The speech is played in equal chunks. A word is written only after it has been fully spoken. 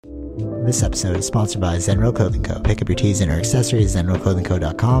This episode is sponsored by Zenro Clothing Co. Pick up your tees and or accessories at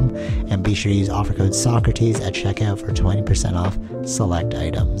zenroclothingco.com and be sure to use offer code Socrates at checkout for 20% off select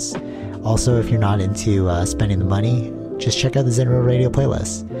items. Also, if you're not into spending the money, just check out the Zenro radio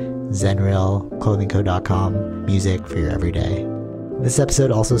playlist. zenroclothingco.com, music for your everyday. This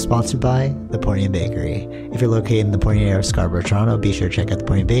episode also sponsored by The Pornian Bakery. If you're located in the Pornian area of Scarborough, Toronto, be sure to check out The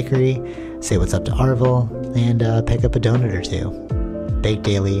Pornian Bakery, say what's up to Arville, and pick up a donut or two. Baked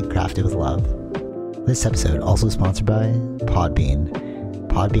daily, crafted with love. This episode also sponsored by Podbean.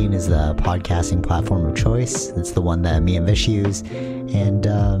 Podbean is the podcasting platform of choice. It's the one that me and Vish use, and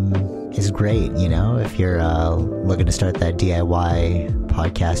is great, you know, if you're looking to start that DIY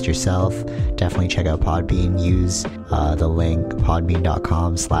podcast yourself. Definitely check out Podbean. Use the link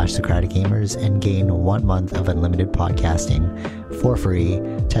podbean.com/SocraticGamers and gain 1 month of unlimited podcasting for free.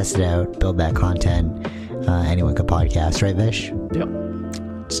 Test it out, build that content. Anyone could podcast, right, Vish? Yep.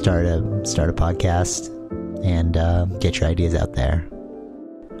 Start a podcast and get your ideas out there.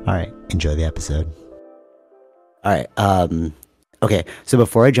 All right, enjoy the episode. All right. Okay, so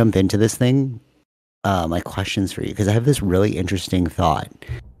before I jump into this thing, my questions for you, because I have this really interesting thought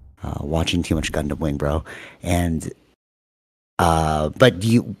watching too much Gundam Wing, bro. And but do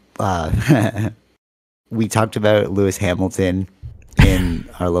you we talked about Lewis Hamilton in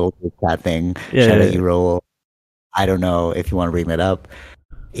our little chat thing. Shout out you, Roll. I don't know if you want to bring that up.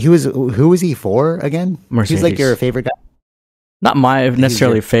 Who was he for again? Mercedes. He's like your favorite guy. Not my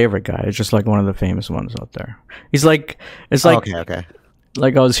necessarily favorite guy. It's just like one of the famous ones out there. He's like, it's like, okay.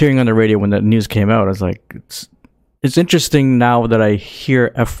 Like I was hearing on the radio when that news came out. I was like, it's interesting now that I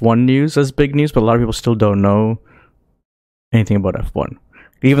hear F1 news as big news, but a lot of people still don't know anything about F1.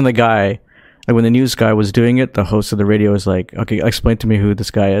 Even the guy, like when the news guy was doing it, the host of the radio was like, "Okay, explain to me who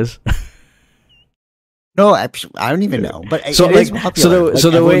this guy is." No, I don't even know. But so it is popular. So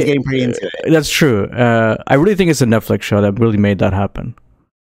the way getting pretty into it. That's true. I really think it's a Netflix show that really made that happen.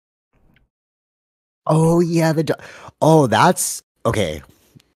 Oh yeah, that's okay.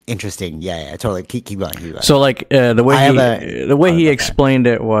 Interesting. Yeah, totally. Keep going. So like the way he explained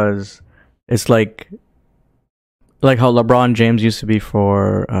it was, it's like how LeBron James used to be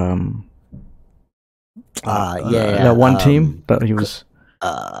for that one team that he was.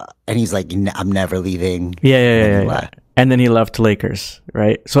 And he's like, I'm never leaving. Yeah. And then he left Lakers,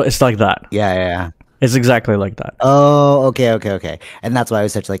 right? So it's like that. Yeah. It's exactly like that. Oh, okay. And that's why it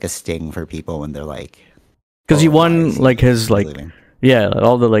was such like a sting for people when they're like, because he won like his like leaving.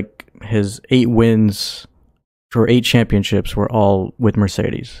 all the like his 8 wins for 8 championships were all with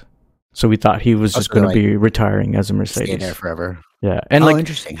Mercedes. So we thought he was just going to be retiring as a Mercedes. Stay there forever. Yeah, and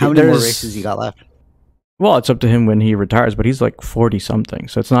interesting. How many more races he got left? Well, it's up to him when he retires, but he's like 40 something,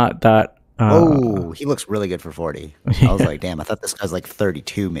 so it's not that. He looks really good for 40. Yeah. I was like, damn, I thought this guy's like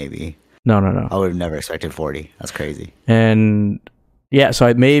 32, maybe. No. I would have never expected 40. That's crazy. And yeah, so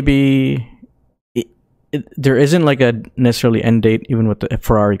there isn't like a necessarily end date even with the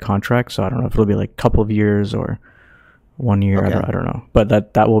Ferrari contract, so I don't know if it'll be like a couple of years or 1 year. Okay. I don't know,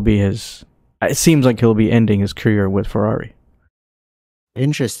 but that will be his. It seems like he'll be ending his career with Ferrari.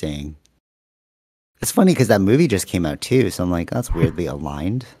 Interesting. It's funny because that movie just came out too, so I'm like, that's weirdly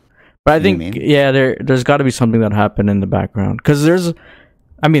aligned. But I think, there's got to be something that happened in the background, because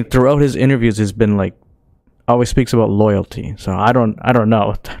throughout his interviews, he's been like, always speaks about loyalty. So I don't know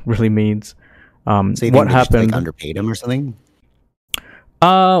what that really means. So you what happened? Just, like, underpaid him or something?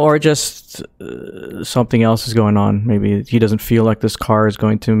 Or just something else is going on. Maybe he doesn't feel like this car is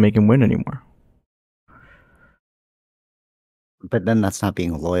going to make him win anymore. But then that's not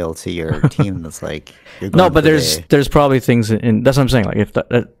being loyal to your team. That's like no, but there's probably things in. That's what I'm saying. Like if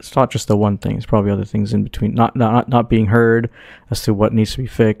it's not just the one thing, it's probably other things in between. Not being heard as to what needs to be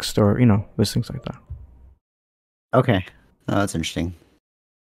fixed, or there's things like that. Okay, that's interesting.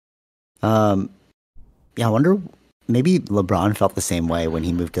 I wonder. Maybe LeBron felt the same way when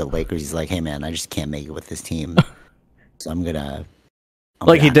he moved to the Lakers. He's like, hey man, I just can't make it with this team, so I'm gonna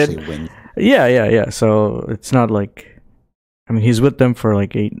he did. Win. Yeah. So it's not like. He's with them for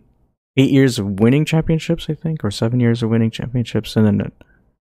like 8 years of winning championships, I think, or 7 years of winning championships, and then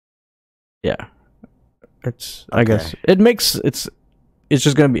it's. Okay. I guess it's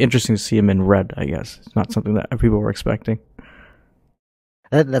just going to be interesting to see him in red. I guess it's not something that people were expecting.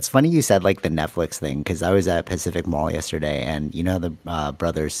 That's funny you said like the Netflix thing, because I was at Pacific Mall yesterday, and the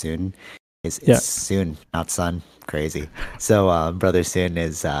Brothers Soon is Soon, not Son. Crazy. So Brothers Soon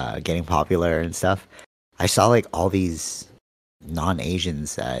is getting popular and stuff. I saw like all these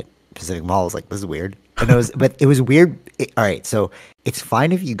non-Asians at Pacific Mall. I was like, this is weird. And it was weird. All right, so it's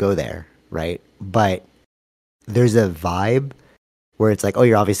fine if you go there, right? But there's a vibe where it's like, oh,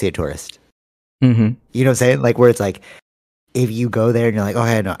 you're obviously a tourist. Mm-hmm. You know what I'm saying? Like where it's like, if you go there and you're like,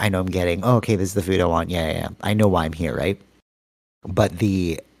 oh, I know I'm getting, oh, okay, this is the food I want. Yeah. I know why I'm here, right? But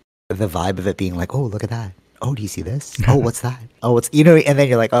the vibe of it being like, oh, look at that. Oh, do you see this? Oh, what's that? Oh, what's, you know, and then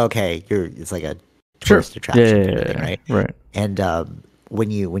you're like, oh, okay, it's like a tourist attraction kind of thing, right? Right. And when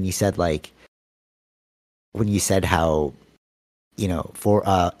you said like, when you said how, you know, for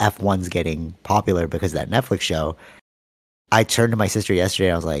F1's getting popular because of that Netflix show, I turned to my sister yesterday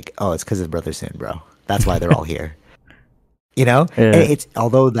and I was like, oh, it's because of Brother Soon, bro. That's why they're all here. You know? Yeah. And it's,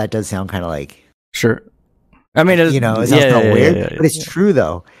 although that does sound kind of like, sure. I mean, you know, it sounds kind of weird, but it's true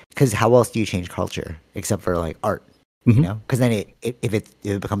though. Because how else do you change culture except for like art? You know? Because then if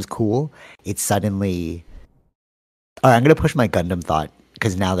it becomes cool, it's suddenly. All right, I'm gonna push my Gundam thought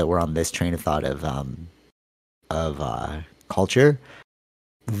because now that we're on this train of thought of culture,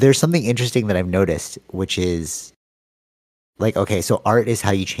 there's something interesting that I've noticed, which is like, okay, so art is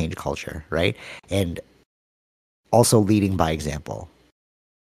how you change culture, right? And also leading by example.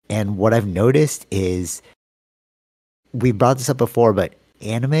 And what I've noticed is, we brought this up before, but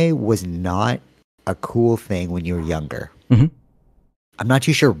anime was not a cool thing when you were younger. Mm-hmm. I'm not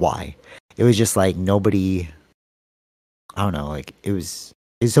too sure why. It was just like nobody, I don't know, like it was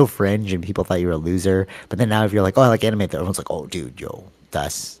so fringe and people thought you were a loser. But then now if you're like, oh, I like anime, everyone's like, oh, dude, yo,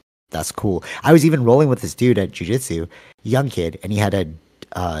 that's cool. I was even rolling with this dude at jiu-jitsu, young kid, and he had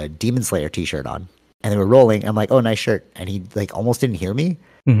a Demon Slayer t-shirt on. And they were rolling. I'm like, oh, nice shirt. And he like almost didn't hear me.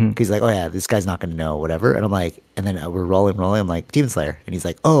 Because he's like, oh yeah, this guy's not gonna know, whatever. And I'm like, and then we're rolling. I'm like, Demon Slayer, and he's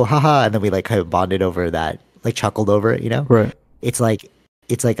like, oh, haha. And then we like kind of bonded over that, like chuckled over it, you know? Right. It's like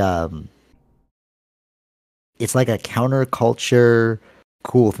a counterculture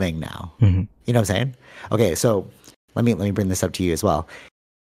cool thing now. Mm-hmm. You know what I'm saying? Okay, so let me bring this up to you as well.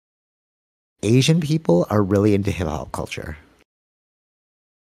 Asian people are really into hip hop culture.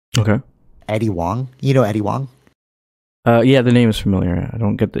 Okay. Eddie Wong, you know Eddie Wong? Yeah, the name is familiar. I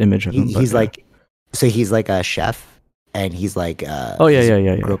don't get the image of him. He's like, so he's like a chef, and he's like, oh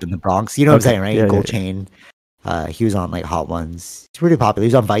yeah. Grew up in the Bronx. You know what I'm saying, right? Yeah, Gold Chain. He was on like Hot Ones. He's pretty popular. He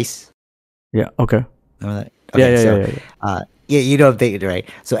was on Vice. Yeah. Okay. Remember that? Okay, Yeah. You know, right?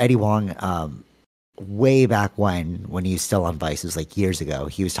 So Eddie Wong, way back when he was still on Vice, it was like years ago.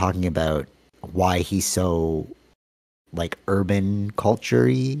 He was talking about why he's so like urban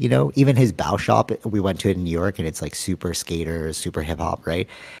culture-y, you know, even his bow shop, we went to it in New York, and it's like super skater, super hip hop, right?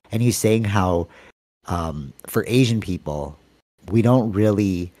 And he's saying how for Asian people, we don't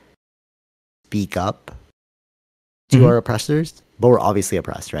really speak up to our oppressors, but we're obviously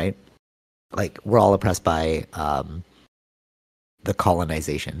oppressed, right? Like we're all oppressed by the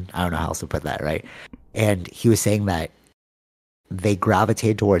colonization. I don't know how else to put that, right? And he was saying that they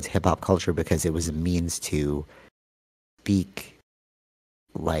gravitate towards hip hop culture because it was a means to speak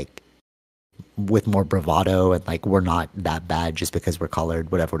like with more bravado, and like we're not that bad just because we're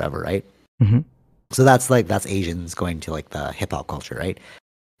colored, whatever, right? So that's Asians going to like the hip hop culture, right?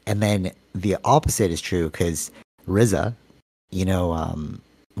 And then the opposite is true because RZA, you know,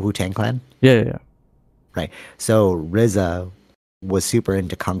 Wu-Tang Clan, Yeah. right? So RZA was super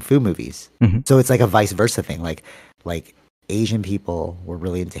into kung fu movies, so it's like a vice versa thing. Like Asian people were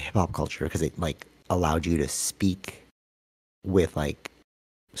really into hip hop culture because it like allowed you to speak with like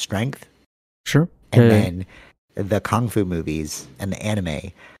strength. Sure. And then the kung fu movies and the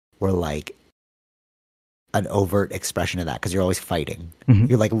anime were like an overt expression of that because you're always fighting.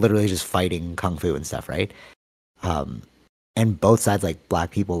 You're like literally just fighting kung fu and stuff, right? And both sides like black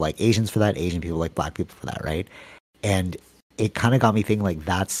people like Asians for that, Asian people like black people for that, right? And it kind of got me thinking like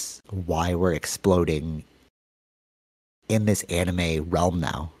that's why we're exploding in this anime realm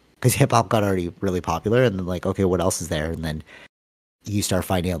now, because hip hop got already really popular, and then like, okay, what else is there? And then you start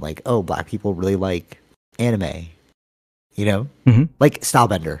finding out like, oh, black people really like anime, you know, like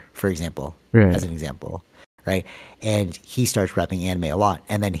Stylebender, for example, as an example, right? And he starts repping anime a lot,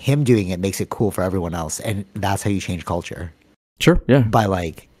 and then him doing it makes it cool for everyone else, and that's how you change culture. Sure, yeah. By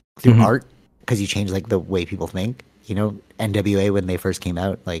like through art, because you change like the way people think. You know, NWA when they first came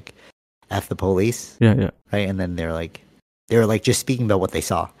out, like F the police, yeah, right? And then they were like just speaking about what they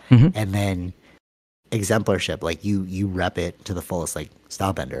saw, and then exemplarship, like you rep it to the fullest, like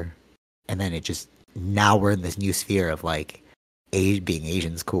Stylebender, and then it just, now we're in this new sphere of like being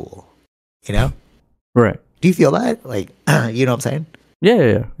Asian's cool, you know? Right. Do you feel that? Like, you know what I'm saying?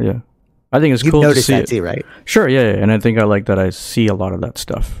 Yeah. I think it's You've cool to noticed see that it too, right? Sure, yeah, and I think I like that I see a lot of that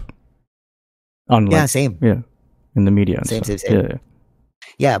stuff on like, same. Yeah, in the media and Same. Yeah.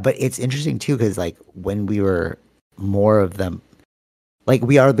 Yeah, but it's interesting too because like when we were more of them, like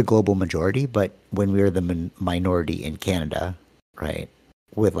we are the global majority, but when we were the minority in Canada, right,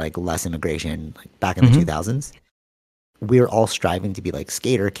 with like less immigration, like back in the 2000s, we were all striving to be like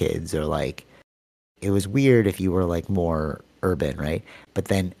skater kids, or like it was weird if you were like more urban, right? But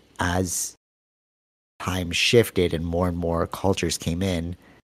then as time shifted and more cultures came in,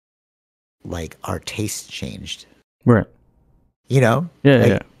 like our tastes changed. Right. You know? Yeah, like,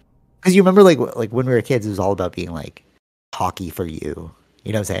 yeah. Because you remember, like when we were kids, it was all about being like hockey for you.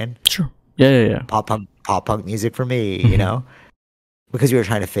 You know what I'm saying? Sure. Yeah, yeah, yeah. Pop punk music for me. You know, because we were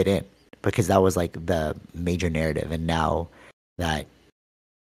trying to fit in, because that was like the major narrative. And now that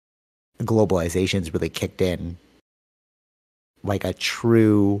globalization's really kicked in, like a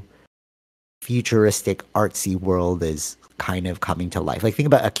true futuristic artsy world is kind of coming to life. Like think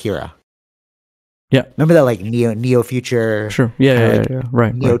about Akira. Yeah. Remember that like neo future? Sure. Yeah, yeah, like yeah.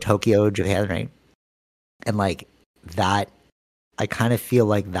 Right. Neo Right. Tokyo, Japan, right? And like that, I kind of feel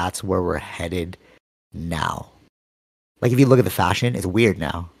like that's where we're headed now. Like if you look at the fashion, it's weird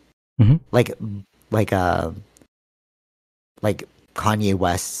now. Mm-hmm. Like like Kanye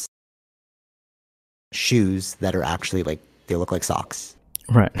West's shoes that are actually like they look like socks.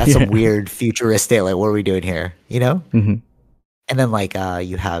 Right. That's some weird futuristic. Like what are we doing here? You know? Mm-hmm. And then like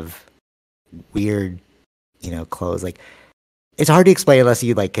you have weird, clothes. Like it's hard to explain unless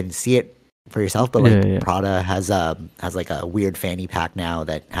you like can see it for yourself. But like Prada has like a weird fanny pack now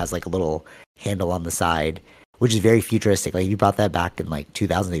that has like a little handle on the side, which is very futuristic. Like if you brought that back in like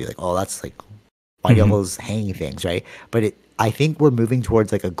 2000, they'd be like, oh, that's like why do you have those hanging things, right? But I think we're moving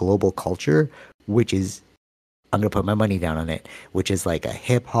towards like a global culture, which is, I'm gonna put my money down on it, which is like a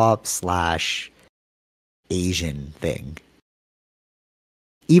hip hop / Asian thing.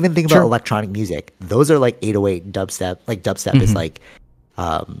 Even think about electronic music; those are like 808 dubstep. Like dubstep is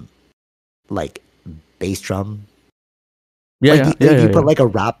like bass drum. Yeah, like you put like a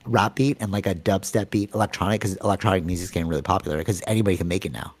rap beat and like a dubstep beat electronic, because electronic music is getting really popular because anybody can make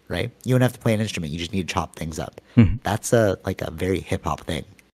it now, right? You don't have to play an instrument; you just need to chop things up. That's a very hip hop thing,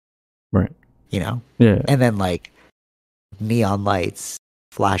 right? Yeah. And then like neon lights,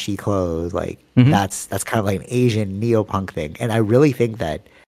 flashy clothes, like that's kind of like an Asian neo-punk thing. And I really think that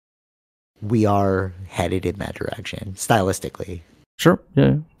we are headed in that direction stylistically. Sure.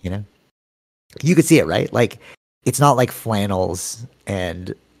 Yeah. You could see it, right? Like it's not like flannels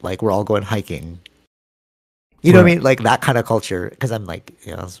and like we're all going hiking. You know what I mean? Like that kind of culture. Because I'm like,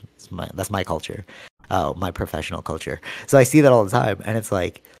 that's my culture, my professional culture. So I see that all the time, and it's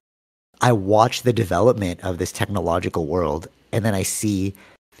like I watch the development of this technological world, and then I see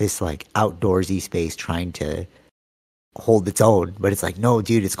this like outdoorsy space trying to hold its own, but it's like, no,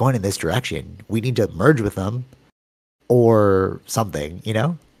 dude, it's going in this direction. We need to merge with them or something,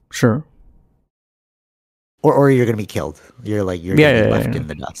 Sure. Or you're gonna be killed. You're gonna be left in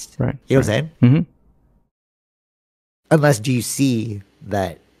the dust. Right. You know what I'm saying? Unless, do you see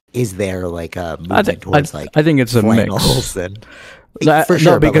that? Is there like a movement towards like? I think it's a mix. And, for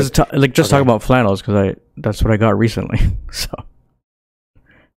sure, no, because talk about flannels, because that's what I got recently. So,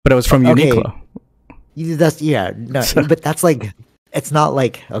 but it was from Uniqlo. But that's like, it's not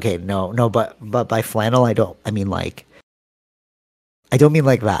like, okay, no, but by flannel I don't mean like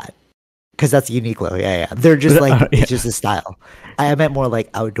that, because that's Uniqlo. Yeah, they're just like it's just a style. I meant more like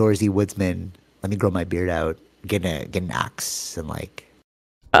outdoorsy woodsman. Let me grow my beard out, get an axe, and like.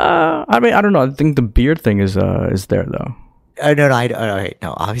 I mean, I don't know. I think the beard thing is there though.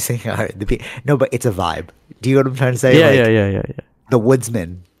 No, obviously, no, but it's a vibe. Do you know what I'm trying to say? Yeah. The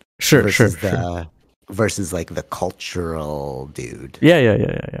woodsman, sure, versus like the cultural dude.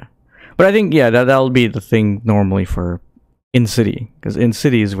 Yeah. But I think that'll be the thing normally for in city, because in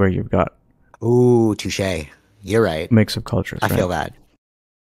city is where you've got. Ooh, touche. You're right. Mix of cultures. I feel that.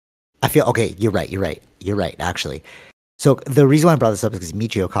 Okay. You're right. Actually. So the reason why I brought this up is because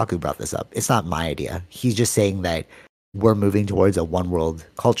Michio Kaku brought this up. It's not my idea. He's just saying that we're moving towards a one world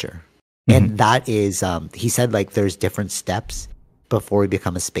culture. And that is, he said like there's different steps before we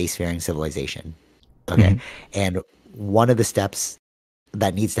become a spacefaring civilization. Okay. And one of the steps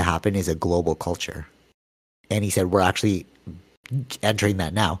that needs to happen is a global culture. And he said, we're actually entering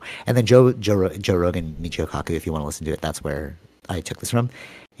that now. And then Joe Rogan, Michio Kaku, if you want to listen to it, that's where I took this from.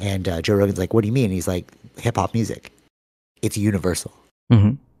 And Joe Rogan's like, what do you mean? And he's like, hip hop music. It's universal.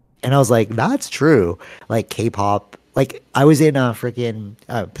 And I was like, that's true. Like K-pop, like I was in freaking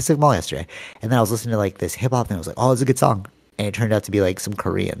Pacific Mall yesterday, and then I was listening to like this hip hop, and I was like, oh, it's a good song. And it turned out to be like some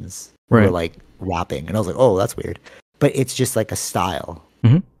Koreans who were like rapping, and I was like, oh, that's weird. But it's just like a style,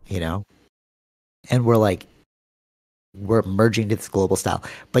 And we're merging to this global style.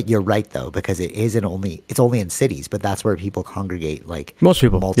 But you're right though, because it's only in cities, but that's where people congregate. Like most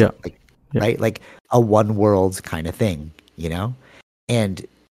people, right? Like a one world kind of thing. you know? And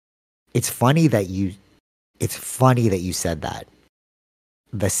it's funny that you said that,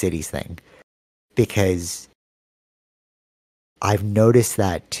 the cities thing, because I've noticed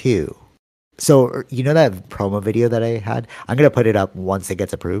that too. So you know that promo video that I had? I'm gonna put it up once it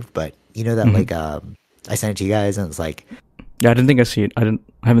gets approved, but you know that like I sent it to you guys and it's like, yeah, I didn't think I see it. I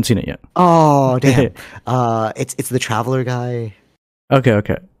haven't seen it yet. oh damn. It's the traveler guy.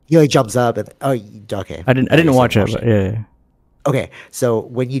 Okay. He like jumps up and okay. I didn't watch it, but yeah. Okay, so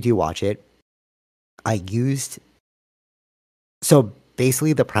when you do watch it, so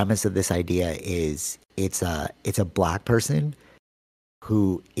basically the premise of this idea is it's a black person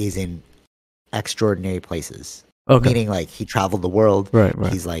who is in extraordinary places. Okay. Meaning like he traveled the world. Right.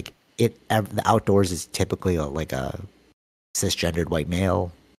 He's like the outdoors is typically like a cisgendered white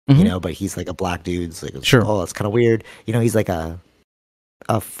male, you know, but he's like a black dude. It's like, sure. Oh, it's kind of weird. You know, he's like a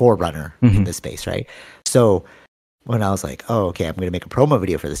forerunner in this space, right? So when I was like, oh, okay, I'm going to make a promo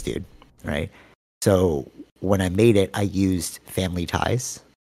video for this dude, right? So when I made it, I used Family Ties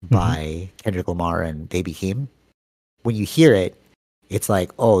by Kendrick Lamar and Baby Keem. When you hear it, it's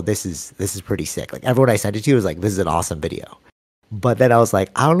like, oh, this is pretty sick. Like everyone I sent it to was like, this is an awesome video. But then I was like,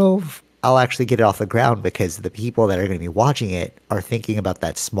 I don't know if I'll actually get it off the ground because the people that are going to be watching it are thinking about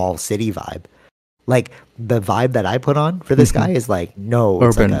that small city vibe. Like the vibe that I put on for this guy is like, no,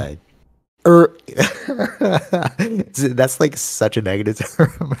 it's urban. like that's like such a negative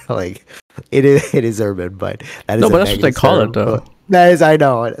term. Like it is urban, but that is no, but that's what they call it though. That is, I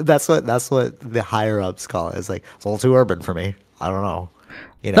know. That's what the higher ups call it. It's like it's a little too urban for me. I don't know.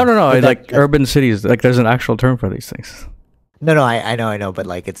 You know? No. Like urban cities, like there's an actual term for these things. No, I know, but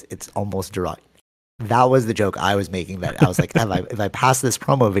like it's almost direct. That was the joke I was making. That I was like, if I pass this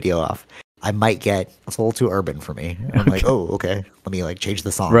promo video off, I might get it's a little too urban for me. And I'm like, oh, okay, let me like change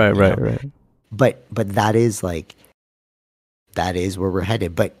the song. Right. But that is where we're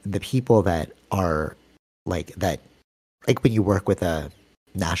headed. But the people that are like that, like when you work with a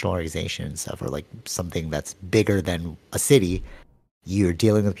national organization and stuff, or like something that's bigger than a city, you're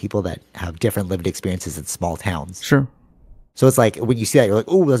dealing with people that have different lived experiences in small towns. Sure. So it's like when you see that, you're like,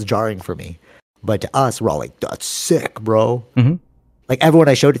 oh, that's jarring for me. But to us, we're all like, that's sick, bro. Mm-hmm. Like everyone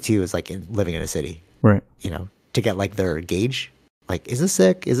I showed it to is like living in a city, right? You know, to get like their gauge. Like, is this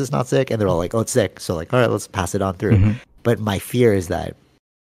sick? Is this not sick? And they're all like, oh, it's sick. So like, all right, let's pass it on through. Mm-hmm. But my fear is that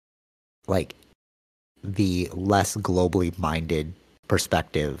like the less globally minded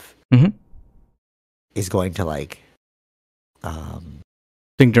perspective is going to like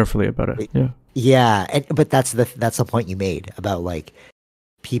think differently about it. Yeah. But that's the point you made about like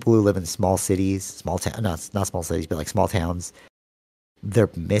people who live in small cities, not small cities, but like small towns.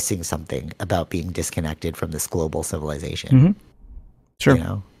 They're missing something about being disconnected from this global civilization. Mm-hmm. Sure. You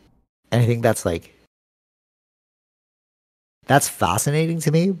know? And I think that's like, that's fascinating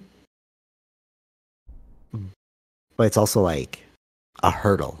to me. But it's also like a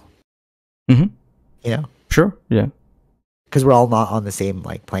hurdle. Mm-hmm. You know? Sure. Yeah. Because we're all not on the same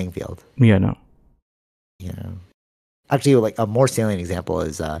like playing field. Yeah, no. You know? Actually, like a more salient example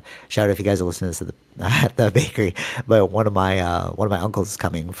is shout out if you guys are listening to this at the bakery. But one of my uncles is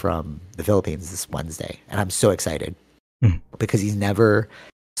coming from the Philippines this Wednesday, and I'm so excited because he's never.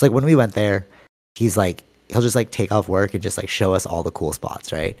 It's like when we went there, he's like he'll just like take off work and just like show us all the cool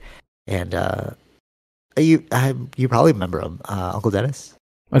spots, right? And you probably remember him, Uncle Dennis.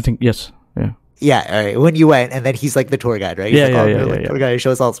 I think yes, yeah. Yeah, all right. When you went, and then he's like the tour guide, right? He's Yeah, like, tour guide,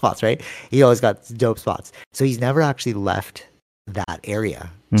 show us all the spots, right? He always got dope spots. So he's never actually left that area.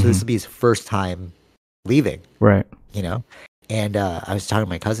 So this will be his first time leaving, right? You know. And I was talking to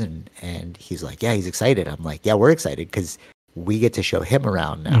my cousin, and he's like, "Yeah, he's excited." I'm like, "Yeah, we're excited because we get to show him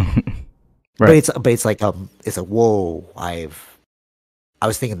around now." Right. But it's like whoa! I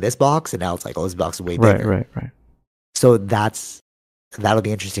was thinking this box, and now it's like, oh, this box is way bigger. Right. So that'll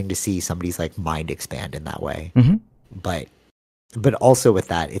be interesting to see somebody's like mind expand in that way. But also with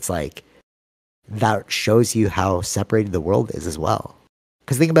that, it's like that shows you how separated the world is as well.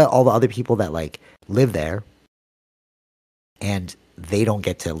 Because think about all the other people that like live there and they don't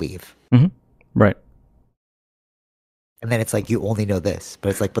get to leave. Right. And then it's like you only know this, but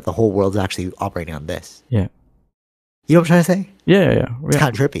it's like, but the whole world's actually operating on this. Yeah. You know what I'm trying to say? Yeah. It's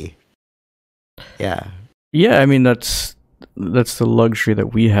kind of trippy. Yeah. Yeah, I mean that's the luxury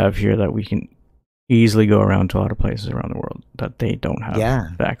that we have here, that we can easily go around to a lot of places around the world that they don't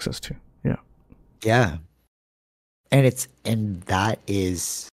have access to. Yeah. And that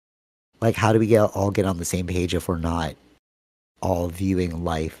is like, how do we all get on the same page if we're not all viewing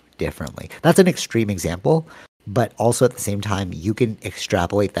life differently? That's an extreme example, but also at the same time, you can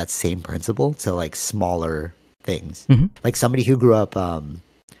extrapolate that same principle to like smaller things. Mhm. Like somebody who grew up. All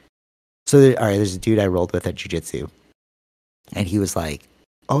right, there's a dude I rolled with at jiu-jitsu, and he was like,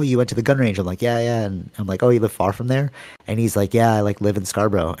 "Oh, you went to the gun range?" I'm like, "Yeah, yeah." And I'm like, "Oh, you live far from there?" And he's like, "Yeah, I like live in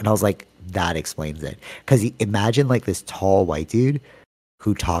Scarborough." And I was like, "That explains it." Because imagine like this tall white dude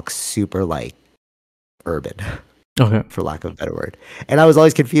who talks super like urban, Okay. for lack of a better word. And I was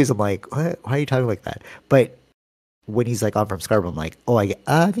always confused. I'm like, "What? Why are you talking like that?" But when he's like, "I'm from Scarborough," I'm like, "Oh, I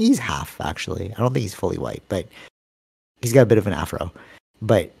think he's half actually. I don't think he's fully white, but he's got a bit of an afro."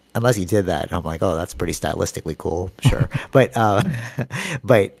 But unless he did that, I'm like, "Oh, that's pretty stylistically cool, sure." But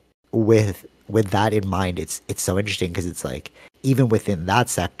but with that in mind, it's so interesting because it's like even within that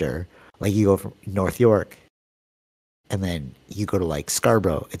sector, like you go from North York, and then you go to like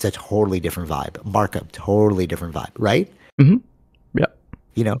Scarborough, it's a totally different vibe. Markham, totally different vibe, right? Mm-hmm. Yeah.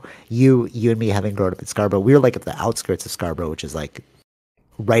 You know, you and me having grown up in Scarborough, we were like at the outskirts of Scarborough, which is like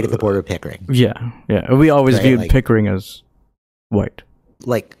right at the border of Pickering. Yeah. Yeah. We always Right, viewed like- Pickering as white.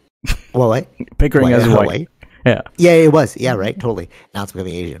 Like, well, what? Pickering as white. Yeah. Yeah, it was. Yeah, right. Totally. Now it's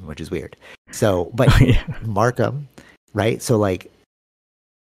becoming Asian, which is weird. So, but Yeah. Markham, right? So, like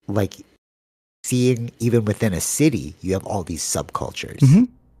seeing even within a city, you have all these subcultures. Mhm.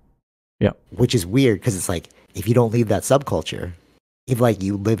 Yeah. Which is weird because it's like if you don't leave that subculture, if like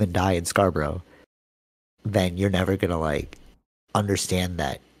you live and die in Scarborough, then you're never gonna like understand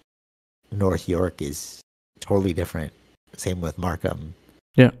that North York is totally different. Same with Markham.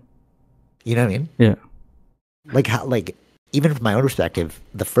 Yeah. You know what I mean? Yeah. Like how like even from my own perspective,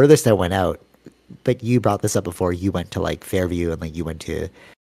 the furthest I went out, but you brought this up before, you went to like Fairview and like you went to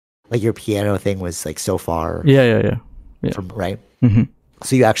like your piano thing was like so far Yeah. Yeah. from right? Mm-hmm.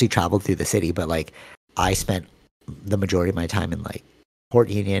 So you actually traveled through the city, but like I spent the majority of my time in like Port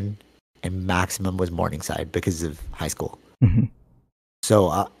Union and maximum was Morningside because of high school. Mm-hmm.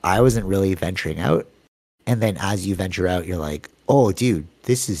 So I wasn't really venturing out. And then as you venture out, you're like, oh, dude,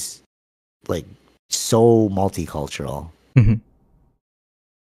 this is like so multicultural, Mm-hmm.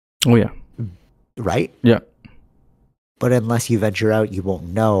 Oh yeah. right? Yeah. But unless you venture out, you won't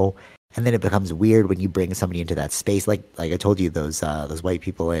know. And then it becomes weird when you bring somebody into that space. Like I told you, those white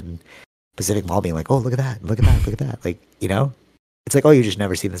people in Pacific Mall being like, oh, look at that, look at that, look at that. Like, you know, it's like, oh, you've just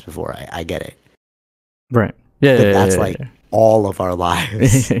never seen this before. I get it. Right. Yeah. But Yeah. that's yeah, like yeah. all of our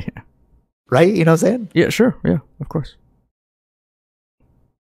lives, Yeah. right? You know what I'm saying? Yeah. Sure. Yeah. Of course.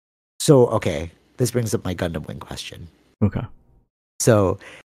 So, okay, this brings up my Gundam Wing question. Okay. So,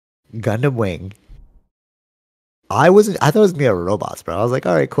 Gundam Wing, I thought it was gonna be robots, bro. I was like,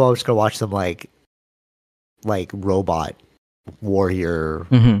 all right, cool. I'm just gonna watch some like robot warrior,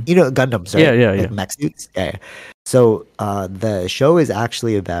 Mm-hmm. you know, Gundams, right? Yeah. Like mech suits. Yeah. So, the show is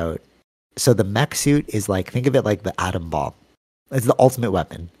actually about. So the mech suit is like, think of it like the atom bomb. It's the ultimate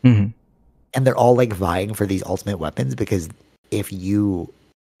weapon, Mm-hmm. and they're all like vying for these ultimate weapons because if you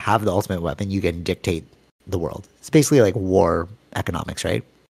have the ultimate weapon, you can dictate the world. It's basically like war economics, right?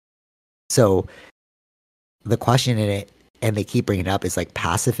 So the question in it, and they keep bringing it up, is like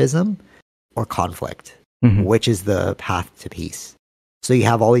pacifism or conflict. Mm-hmm. Which is the path to peace? So you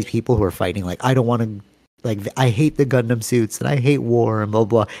have all these people who are fighting, like, I don't want to, like, I hate the Gundam suits and I hate war and blah,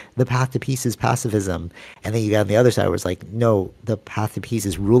 blah. The path to peace is pacifism. And then you got on the other side where it's like, no, the path to peace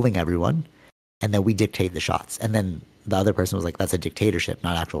is ruling everyone. And then we dictate the shots. And then the other person was like, that's a dictatorship,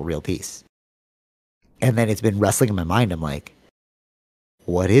 not actual real peace. And then it's been wrestling in my mind. I'm like,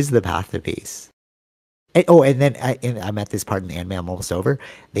 what is the path to peace? And then I'm at this part in the anime, I'm almost over.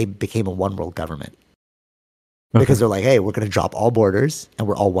 They became a one world government. Because they're like, hey, we're going to drop all borders and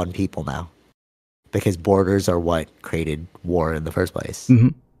we're all one people now. Because borders are what created war in the first place. Mm-hmm.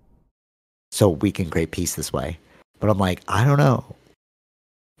 So we can create peace this way. But I'm like, I don't know.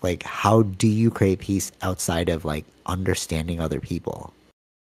 Like, how do you create peace outside of like understanding other people?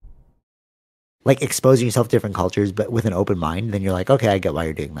 Like exposing yourself to different cultures, but with an open mind, then you're like, okay, I get why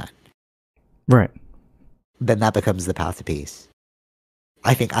you're doing that. Right. Then that becomes the path to peace.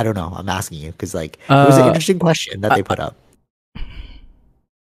 I think, I don't know. I'm asking you because like it was an interesting question that they put up.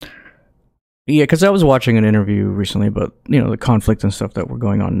 Yeah, because I was watching an interview recently about the conflict and stuff that were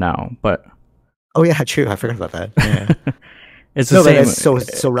going on now, but Oh yeah, true. I forgot about that. Yeah. it's the No, but same.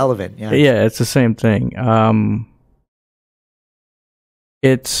 it's so relevant. Yeah. Yeah, it's the same thing.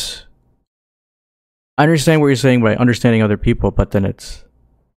 It's I understand what you're saying by understanding other people, but then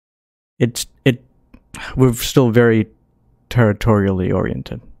we're still very territorially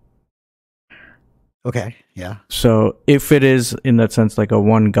oriented. Okay. Yeah. So if it is in that sense like a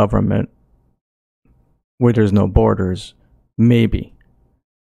one government where there's no borders, maybe,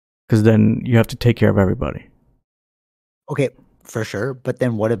 because then you have to take care of everybody. Okay, for sure. But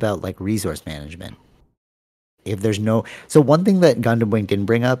then what about like resource management? if there's no, so one thing that Gundam Wing didn't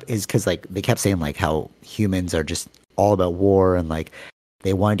bring up is because like they kept saying like how humans are just all about war and like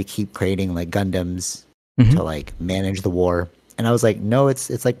they wanted to keep creating like Gundams Mhm. to like manage the war. And I was like, no,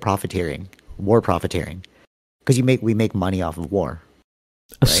 it's like profiteering, war profiteering, because we make money off of war.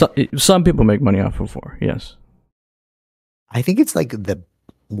 Right? Some people make money off of war. Yes. I think it's like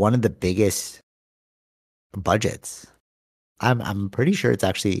one of the biggest budgets. I'm pretty sure it's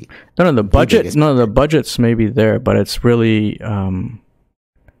actually No, the budget. biggest No, the budget. budget's maybe there, but it's really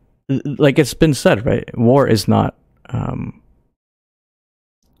like it's been said, right? War is not Good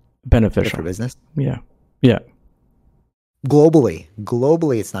beneficial. for business. Yeah. Globally,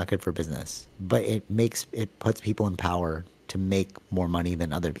 it's not good for business, but it puts people in power to make more money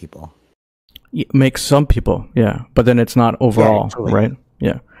than other people. It makes some people, yeah, but then it's not overall, totally. right?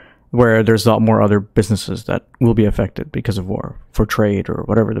 Yeah, where there's a lot more other businesses that will be affected because of war, for trade or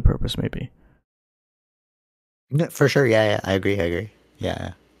whatever the purpose may be. No, for sure, yeah, I agree.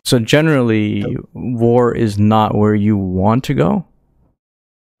 Yeah. So generally, war is not where you want to go.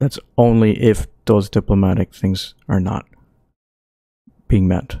 That's only if those diplomatic things are not being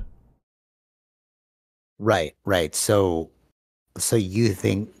met. Right. So you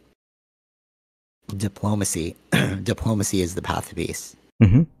think diplomacy is the path to peace?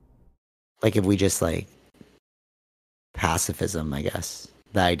 Mm-hmm. Like if we just like pacifism, I guess,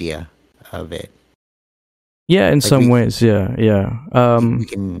 the idea of it. Yeah, in Like some ways, yeah. We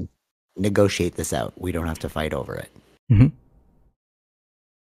can negotiate this out. We don't have to fight over it. Mm-hmm.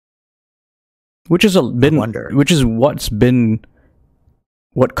 Which is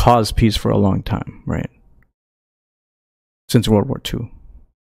what caused peace for a long time, right? Since World War II.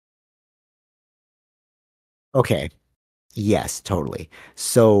 Okay. Yes, totally.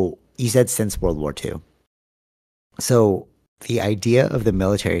 So you said since World War II. So the idea of the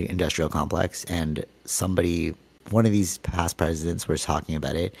military industrial complex, and one of these past presidents was talking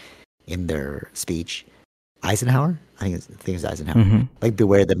about it in their speech. Eisenhower? I think it's Eisenhower. Mm-hmm. Like,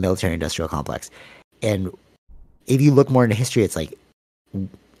 beware the military industrial complex. And if you look more into history, it's like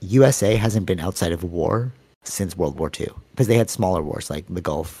USA hasn't been outside of war since World War II, because they had smaller wars like the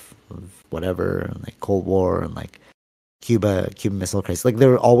Gulf of whatever, and like Cold War, and like Cuban Missile Crisis. Like they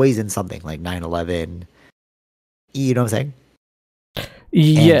were always in something like 9/11. You know what I'm saying?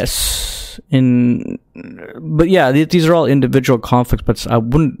 Yes. But yeah, these are all individual conflicts, but I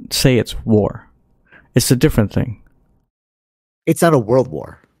wouldn't say it's war. It's a different thing. It's not a world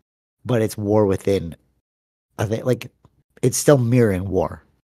war, but it's war within. I think like it's still mirroring war.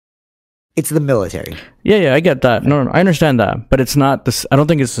 It's the military. Yeah, I get that. No, I understand that, but it's not this. I don't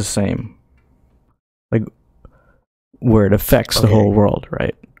think it's the same. Like where it affects the whole world,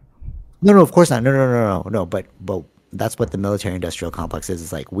 right? No, of course not. No. But that's what the military industrial complex is.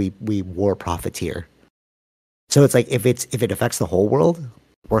 It's like we war profiteer. So it's like if it affects the whole world,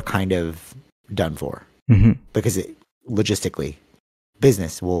 we're kind of done for, because logistically,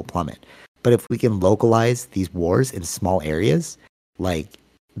 business will plummet. But if we can localize these wars in small areas, like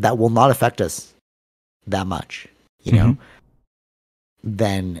that will not affect us that much, you know,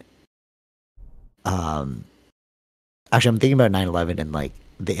 then, actually I'm thinking about 9/11 and like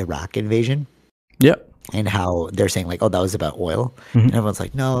the Iraq invasion. Yep. And how they're saying like, oh, that was about oil. And everyone's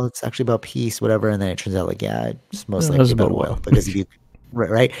like, no, it's actually about peace, whatever. And then it turns out like, yeah, it's most likely about oil. Because if you,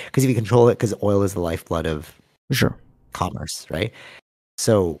 right? Because if you control it, because oil is the lifeblood of commerce, right?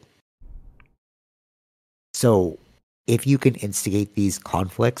 So if you can instigate these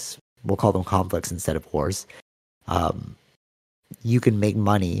conflicts, we'll call them conflicts instead of wars, you can make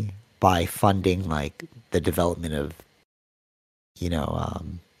money by funding like the development of, you know,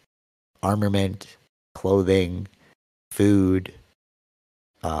 armament, clothing, food,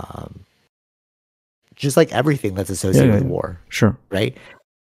 just like everything that's associated with war. Sure. Right?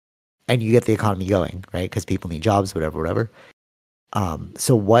 And you get the economy going, right? Because people need jobs, whatever.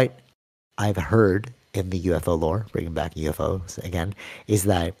 So what I've heard in the UFO lore, bringing back UFOs again, is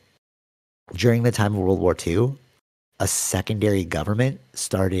that during the time of World War II, a secondary government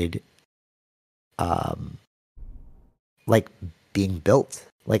started like being built,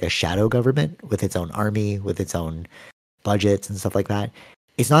 like a shadow government with its own army, with its own budgets and stuff like that.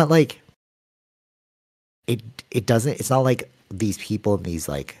 It's not like it's not like these people and these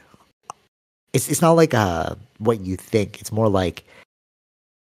like it's not like what you think. It's more like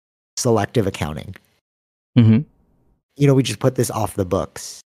selective accounting. You know, we just put this off the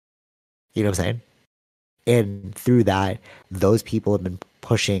books. You know what I'm saying? And through that, those people have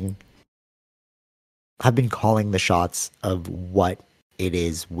been calling the shots of what it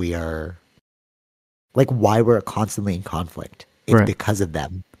is we are, like why we're constantly in conflict. It's because of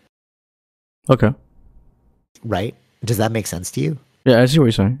them. Okay. right? Does that make sense to you? Yeah, I see what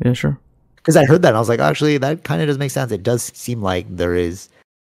you're saying. Yeah, sure. Because I heard that and I was like, actually, that kind of does make sense. It does seem like there is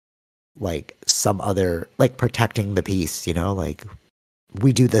like some other, like protecting the peace, like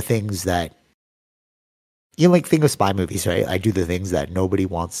we do the things that, like think of spy movies, right? I do the things that nobody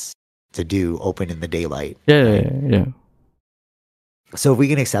wants to do open in the daylight. Yeah, right? yeah. So if we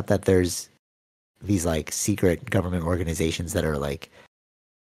can accept that there's these like secret government organizations that are like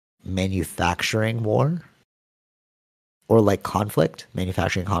manufacturing war or like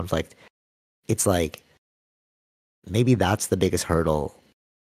manufacturing conflict, it's like maybe that's the biggest hurdle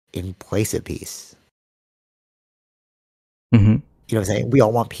in place of peace. Mm-hmm. You know what I'm saying? We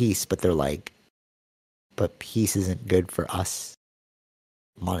all want peace, but they're like, but peace isn't good for us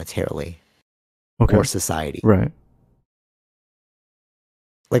monetarily or society. Right.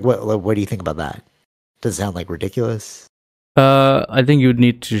 Like what do you think about that? Does it sound like ridiculous? I think you'd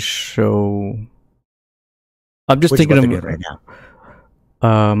need to show. I'm just Which is thinking what they're of doing right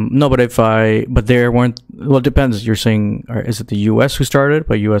now. No, but there weren't. Well, it depends. You're saying, is it the U.S. who started?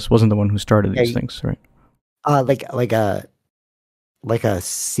 But U.S. wasn't the one who started these things, right? Like a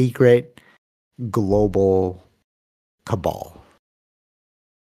secret global cabal.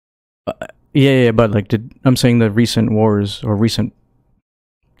 Yeah, but like, I'm saying the recent wars or recent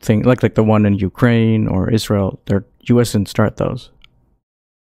thing, like the one in Ukraine or Israel, the U.S. didn't start those.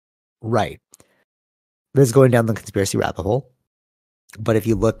 Right. This is going down the conspiracy rabbit hole. But if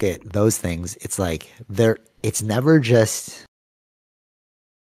you look at those things, it's like it's never just,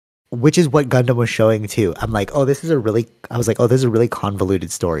 which is what Gundam was showing too. I was like, oh, this is a really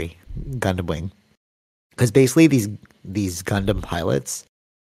convoluted story, Gundam Wing. Because basically these Gundam pilots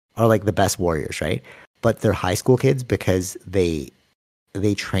are like the best warriors, right? But they're high school kids because they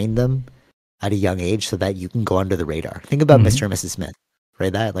train them at a young age so that you can go under the radar. Think about Mr. and Mrs. Smith,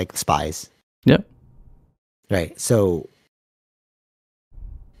 right? That like spies. Yeah. Right. So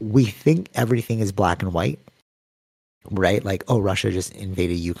we think everything is black and white, right? Like, oh, Russia just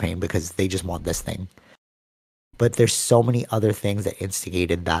invaded Ukraine because they just want this thing. But there's so many other things that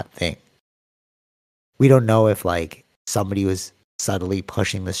instigated that thing. We don't know if like somebody was subtly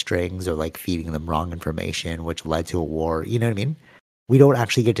pushing the strings or like feeding them wrong information, which led to a war. You know what I mean? We don't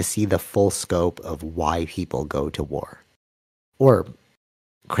actually get to see the full scope of why people go to war or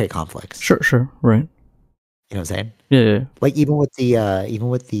create conflicts. Sure, right. You know what I'm saying? Yeah. Like even with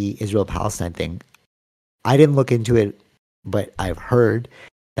the Israel-Palestine thing, I didn't look into it, but I've heard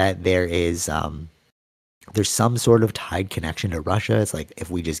that there's some sort of tied connection to Russia. It's like if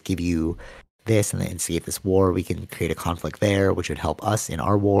we just give you this and then instigate this war, we can create a conflict there, which would help us in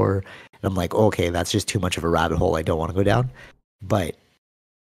our war. And I'm like, okay, that's just too much of a rabbit hole. I don't want to go down. But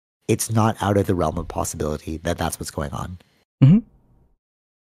it's not out of the realm of possibility that that's what's going on. Mm-hmm.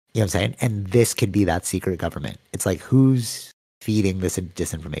 You know what I'm saying? And this could be that secret government. It's like, who's feeding this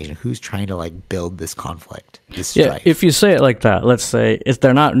disinformation? Who's trying to like build this conflict, this strife? Yeah, if you say it like that, let's say if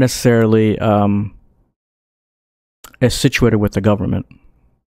they're not necessarily situated with the government,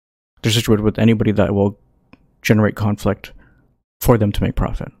 they're situated with anybody that will generate conflict for them to make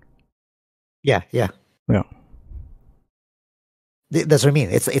profit. Yeah. That's what I mean.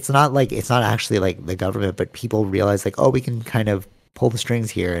 It's not actually like the government, but people realize like, oh, we can kind of pull the strings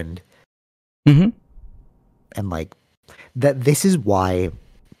here and like that. This is why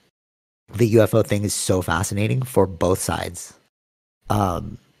the UFO thing is so fascinating for both sides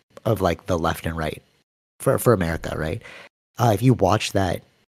of like the left and right for America, right? If you watch the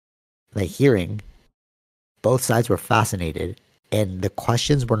hearing, both sides were fascinated, and the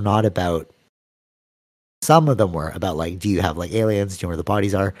questions were not about. Some of them were about like, do you have like aliens? Do you know where the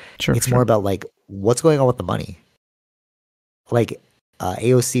bodies are? Sure. More about like, what's going on with the money? Like,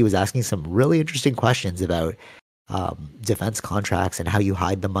 AOC was asking some really interesting questions about defense contracts and how you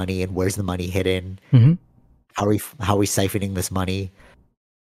hide the money and where's the money hidden. Mm-hmm. How are we siphoning this money?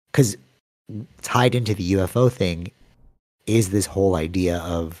 Because tied into the UFO thing is this whole idea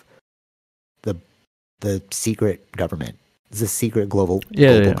of the secret government. It's a secret global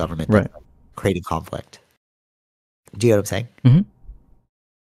government right. Creating conflict. Do you know what I'm saying? Mm-hmm.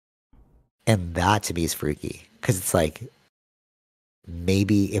 And that to me is freaky because it's like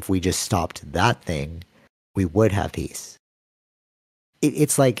maybe if we just stopped that thing, we would have peace.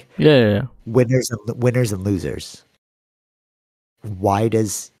 It's like winners and losers. Why do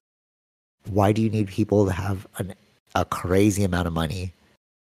you need people to have a crazy amount of money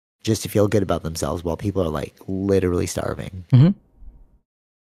just to feel good about themselves while people are like literally starving? Mm-hmm.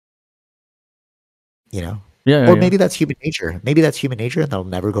 You know? Or maybe that's human nature. Maybe that's human nature and that'll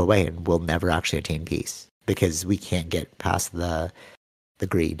never go away and we'll never actually attain peace because we can't get past the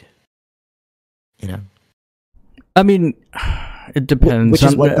greed. You know? I mean, it depends. Which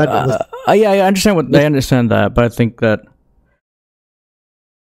is what Gundam was. Yeah, I understand that, but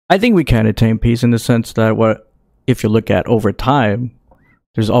I think we can attain peace in the sense that if you look at over time,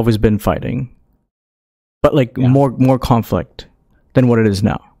 there's always been fighting, but like more conflict than what it is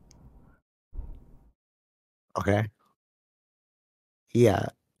now. Okay. Yeah.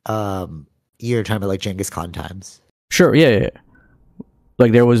 You're talking about like Genghis Khan times. Sure. Yeah.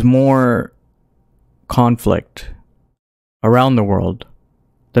 Like there was more conflict around the world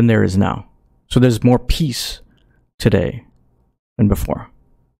than there is now. So there's more peace today than before.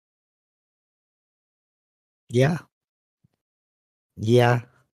 Yeah. Yeah.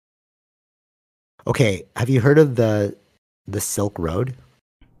 Okay. Have you heard of the Silk Road?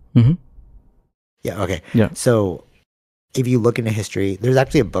 Mm-hmm. Yeah. Okay. Yeah. So if you look into history, there's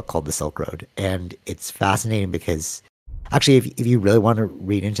actually a book called The Silk Road, and it's fascinating because actually, if you really want to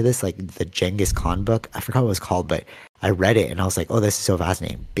read into this, like the Genghis Khan book, I forgot what it was called, but I read it and I was like, oh, this is so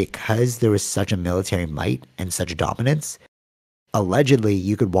fascinating because there was such a military might and such dominance. Allegedly,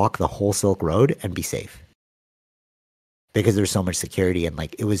 you could walk the whole Silk Road and be safe because there's so much security, and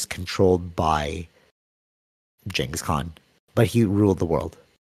like it was controlled by Genghis Khan, but he ruled the world.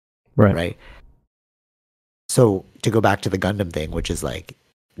 Right. So to go back to the Gundam thing, which is like,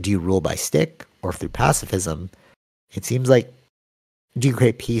 do you rule by stick or through pacifism? It seems like, do you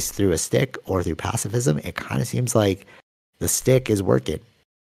create peace through a stick or through pacifism? It kind of seems like the stick is working.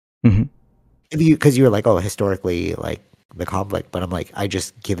 Mm-hmm. Because you were like, oh, historically, like the conflict, but I'm like, I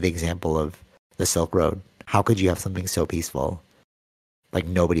just give the example of the Silk Road. How could you have something so peaceful? Like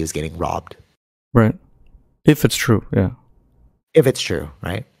nobody was getting robbed. Right. If it's true, yeah. If it's true,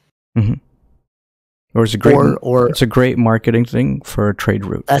 right? Mm-hmm. Or it's a great marketing thing for a trade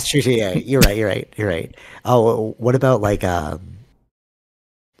route. That's true. Yeah, you're right. Oh, what about like I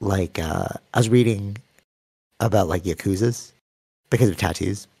was reading about like Yakuzas because of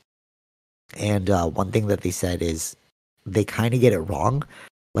tattoos, and one thing that they said is they kind of get it wrong.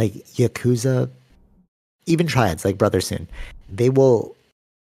 Like Yakuza, even triads like Brother Soon, they'll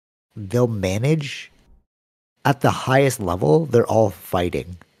manage at the highest level. They're all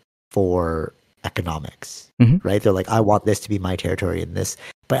fighting for economics, right? They're like, I want this to be my territory in this.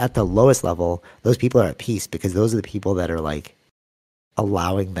 But at the lowest level, those people are at peace because those are the people that are like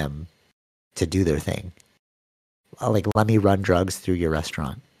allowing them to do their thing. Like, let me run drugs through your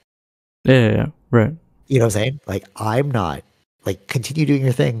restaurant. Yeah, right. You know what I'm saying? Like, I'm not like, continue doing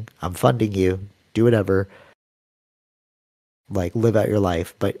your thing. I'm funding you. Do whatever. Like, live out your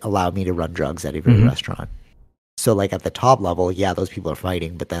life, but allow me to run drugs out of your restaurant. So, like, at the top level, yeah, those people are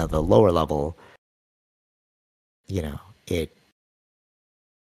fighting, but then at the lower level, you know,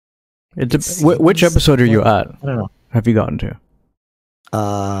 which episode are you at? I don't know. Have you gotten to?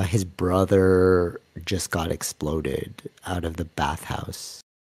 His brother just got exploded out of the bathhouse.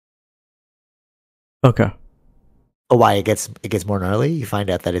 Okay. Oh, why it gets more gnarly? You find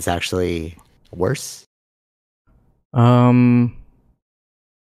out that it's actually worse.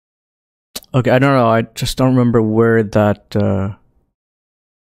 Okay, I don't know. I just don't remember where that.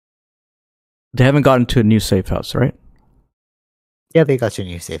 They haven't gotten to a new safe house, right? Yeah, they got to a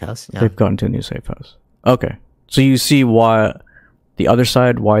new safe house. Yeah. They've gotten to a new safe house. Okay, so you see why the other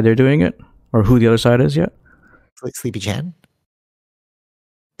side, why they're doing it, or who the other side is yet? Like Sleepy Chan.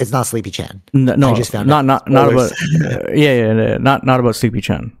 It's not Sleepy Chan. No, I just found not about. Yeah, not about Sleepy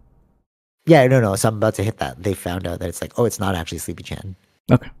Chan. Yeah, no. So I'm about to hit that. They found out that it's like, oh, it's not actually Sleepy Chan.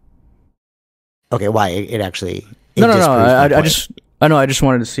 Okay, why? It actually... No. I just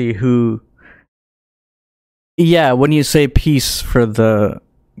wanted to see who... Yeah, when you say peace for the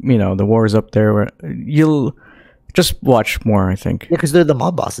wars up there, you'll just watch more, I think. Yeah, because they're the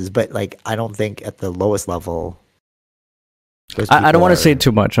mob bosses, but like, I don't think at the lowest level... I don't want to say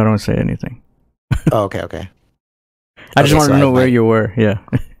too much. I don't want to say anything. Oh, okay. I just wanted to know where you were, yeah.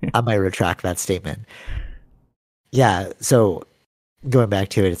 I might retract that statement. Yeah, so going back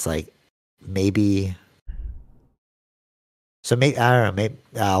to it, it's like, maybe I don't know, maybe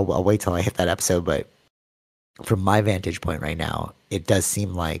I'll wait till I hit that episode, but from my vantage point right now, it does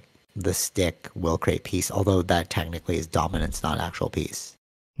seem like the stick will create peace, although that technically is dominance, not actual peace.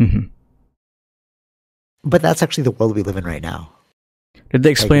 But that's actually the world we live in right now. Did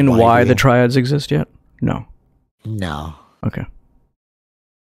they explain like, why the triads exist yet? No. Okay.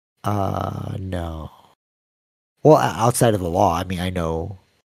 No. Well, outside of the law, I mean, I know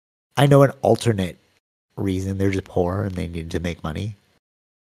an alternate reason. They're just poor and they need to make money.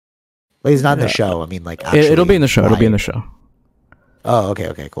 Like, it's not in the show. I mean, like, actually, it'll be in the show. It'll be in the show. Oh,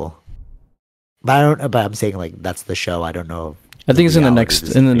 okay, cool. But I'm saying like that's the show. I don't know. I think it's in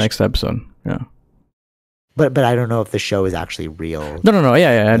the next episode. Yeah. but I don't know if the show is actually real. No.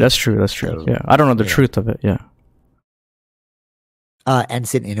 Yeah. That's true. That's true. So, Yeah. I don't know the truth of it. Yeah.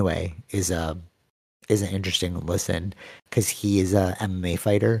 Ensign Inoue is an interesting listen because he is a MMA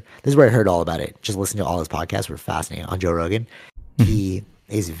fighter. This is where I heard all about it. Just listen to all his podcasts were fascinating on Joe Rogan. He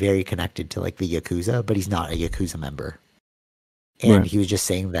is very connected to like the Yakuza, but he's not a Yakuza member. And he was just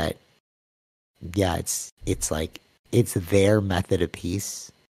saying that, yeah, it's like it's their method of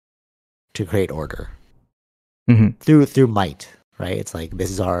peace to create order through might, right? It's like this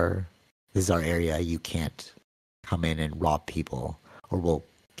is our area. You can't come in and rob people, or we'll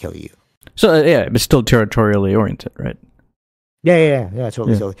kill you. So yeah, it's still territorially oriented, right? Yeah,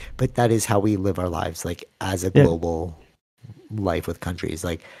 totally. But that is how we live our lives, like as a global life with countries.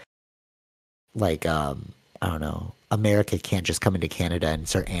 Like I don't know, America can't just come into Canada and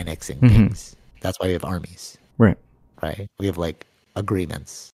start annexing things. That's why we have armies, right? We have like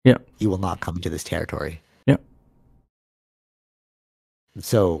agreements. Yeah, you will not come into this territory. Yeah.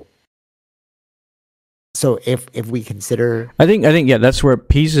 So if we consider, I think yeah, that's where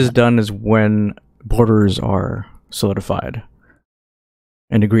peace is done, is when borders are solidified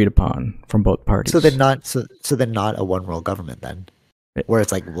and agreed upon from both parties. So then not a one world government then, where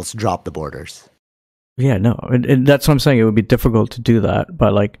it's like let's drop the borders. Yeah, no, and that's what I'm saying. It would be difficult to do that,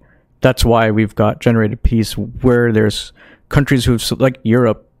 but like that's why we've got generated peace, where there's countries who've, like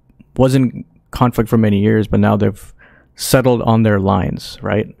Europe was in conflict for many years, but now they've settled on their lines,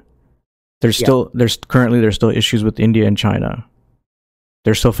 right? There's still issues with India and China.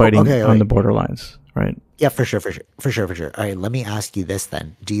 They're still fighting on the border lines, right? Yeah, for sure. All right, let me ask you this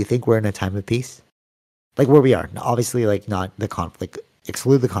then. Do you think we're in a time of peace? Like where we are? Obviously, like not the conflict,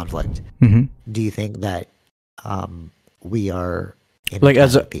 exclude the conflict. Do you think that we are in like a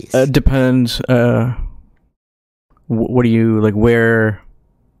as time of peace? Depends. What do you like? Where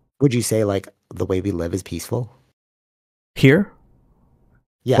would you say like the way we live is peaceful? Here?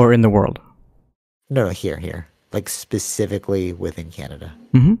 Yeah. Or in the world? No, here. Like specifically within Canada.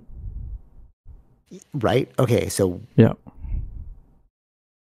 Right? Okay, so yeah.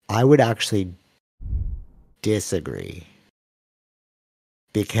 I would actually disagree.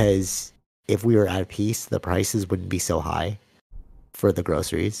 Because if we were at peace, the prices wouldn't be so high for the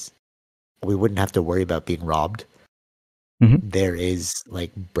groceries. We wouldn't have to worry about being robbed. There is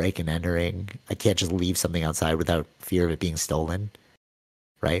like break and entering. I can't just leave something outside without fear of it being stolen.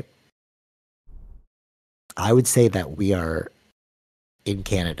 Right? I would say that we are in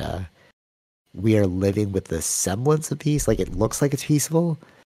Canada. We are living with the semblance of peace. Like it looks like it's peaceful,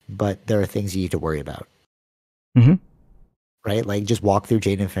 but there are things you need to worry about. Right? Like just walk through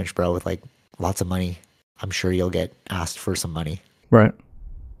Jane and Finch, bro, with like lots of money. I'm sure you'll get asked for some money. Right.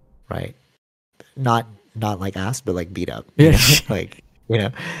 Not like asked, but like beat up. Yeah. Like,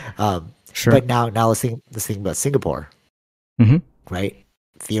 sure. But now let's think about Singapore. Right?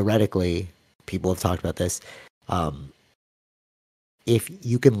 Theoretically, people have talked about this. If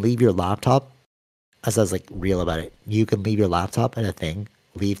you can leave your laptop, as I was like real about it, you can leave your laptop at a thing,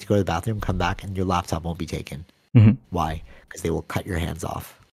 leave to go to the bathroom, come back, and your laptop won't be taken. Why? Because they will cut your hands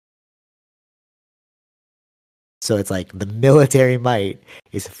off. So it's like the military might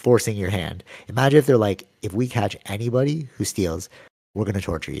is forcing your hand. Imagine if they're like, if we catch anybody who steals, we're going to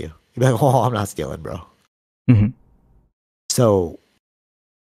torture you. You'd be like, oh, I'm not stealing, bro. So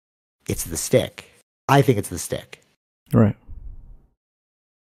it's the stick. I think it's the stick. Right.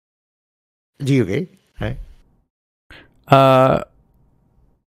 Do you agree? Right.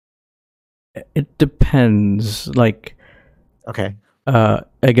 It depends. Like, okay.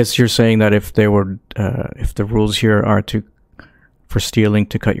 I guess you're saying that if they were, if the rules here are for stealing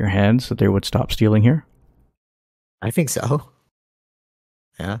to cut your hands, that they would stop stealing here. I think so.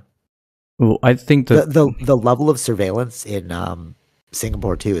 Yeah. Well, I think that the level of surveillance in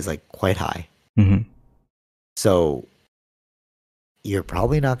Singapore too is like quite high. So you're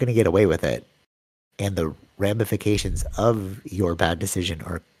probably not going to get away with it, and the ramifications of your bad decision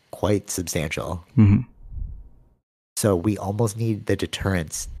are quite substantial. So we almost need the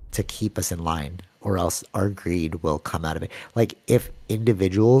deterrence to keep us in line, or else our greed will come out of it. Like if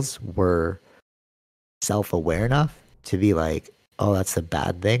individuals were self-aware enough to be like, oh, that's a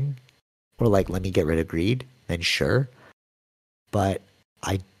bad thing, or like, let me get rid of greed, then sure. But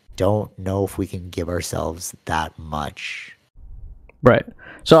I don't know if we can give ourselves that much. Right.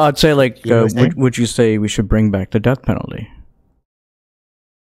 So I'd say like, would you say we should bring back the death penalty?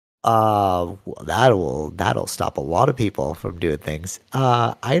 That'll stop a lot of people from doing things.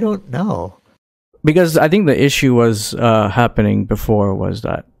 I don't know. Because I think the issue was happening before was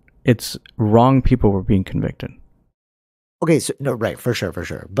that it's wrong people were being convicted. Okay, so no, right, for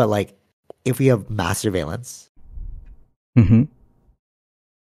sure. But like if we have mass surveillance, Mm-hmm.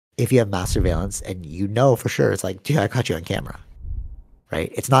 if you have mass surveillance and you know for sure, it's like, dude, I caught you on camera,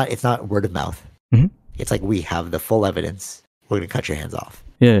 right? It's not word of mouth. Mm-hmm. It's like, we have the full evidence. We're going to cut your hands off.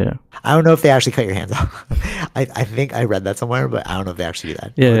 Yeah. I don't know if they actually cut your hands off. I think I read that somewhere, but I don't know if they actually do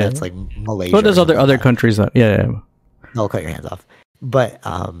that. Yeah. That's like Malaysia. Well, there's or other something like that. countries that They'll cut your hands off. But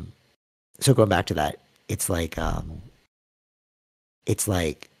so going back to that, it's like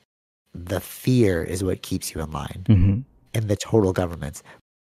the fear is what keeps you in line, Mm-hmm. and the total governments.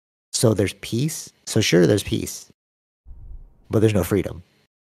 So there's peace. So sure, there's peace, but there's no freedom.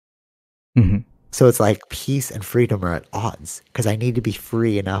 Mm-hmm. So it's like peace and freedom are at odds, because I need to be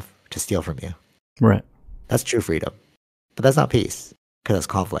free enough to steal from you. Right. That's true freedom, but that's not peace, because that's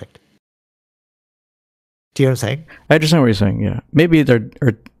conflict. Do you know what I'm saying? I understand what you're saying. Yeah, maybe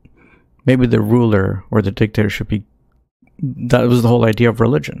maybe the ruler or the dictator should be. That was the whole idea of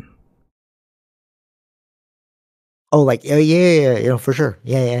religion. Oh, like yeah, for sure,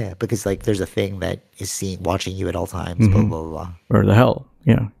 yeah, because like there's a thing that is watching you at all times, blah Mhm. blah blah. Or the hell,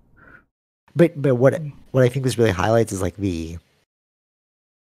 yeah. But what I think this really highlights is like the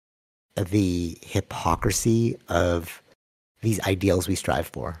hypocrisy of these ideals we strive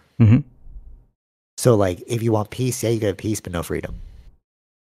for. Mm-hmm. So like, if you want peace, yeah, you can have peace, but no freedom,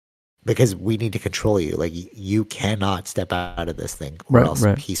 because we need to control you. Like you cannot step out of this thing, or else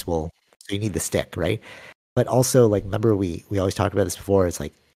Right. peace will. So you need the stick, right? But also, like, remember we always talked about this before. It's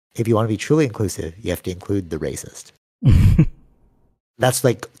like, if you want to be truly inclusive, you have to include the racist. That's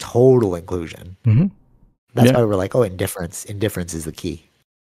like total inclusion. Mm-hmm. That's Yeah. why we're like, oh, indifference. Indifference is the key.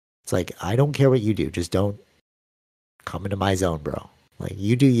 It's like, I don't care what you do. Just don't come into my zone, bro. Like,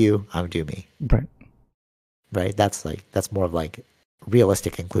 you do you, I'm do me. Right. Right? That's more of like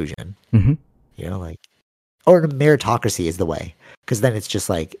realistic inclusion. Mm-hmm. You know, like, or meritocracy is the way. Because then it's just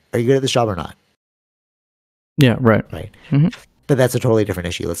like, are you good at this job or not? Yeah. Right. Right. Mm-hmm. But that's a totally different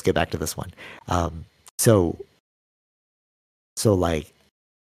issue. Let's get back to this one. So like,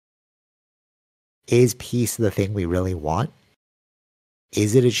 is peace the thing we really want?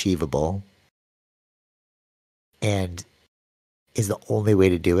 Is it achievable? And is the only way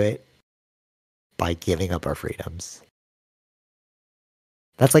to do it by giving up our freedoms?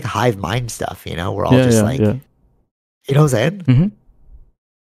 That's like hive mind stuff, you know? We're all just like, yeah. you know what I'm saying? Mm-hmm.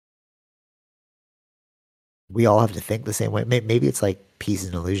 We all have to think the same way. Maybe it's like peace is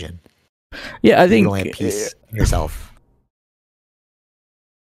an illusion. Yeah, I You think can only have peace in yourself.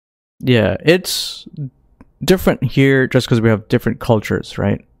 Yeah, it's different here just because we have different cultures,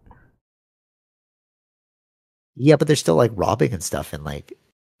 right? Yeah, but there's still like robbing and stuff in like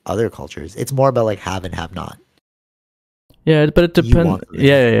other cultures. It's more about like have and have not. Yeah, but it You depends. want the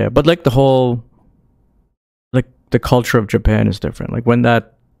Yeah. But like the whole, like the culture of Japan is different. Like when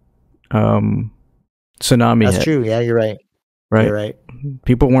that tsunami That's hit, true. Yeah, you're right. right? You're right.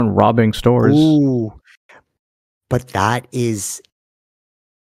 People weren't robbing stores. Ooh. But that is,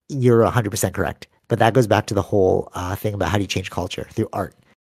 you're 100% correct. But that goes back to the whole thing about how do you change culture through art.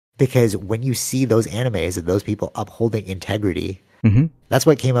 Because when you see those animes of those people upholding integrity, Mm-hmm. that's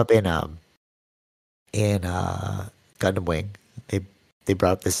what came up in Gundam Wing. They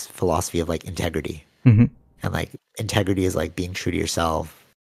brought up this philosophy of like integrity. Mm-hmm. And like integrity is like being true to yourself,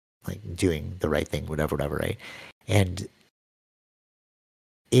 like doing the right thing, whatever, right? And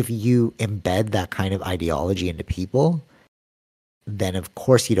if you embed that kind of ideology into people, then of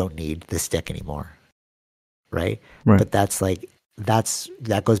course you don't need the stick anymore. Right? Right. But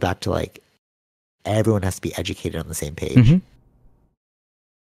that goes back to like everyone has to be educated on the same page. Mm-hmm.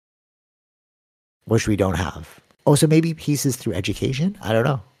 Which we don't have. Oh, so maybe peace is through education? I don't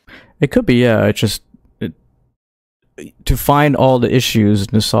know. It could be, yeah. It's just to find all the issues and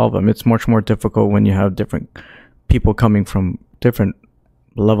to solve them. It's much more difficult when you have different people coming from different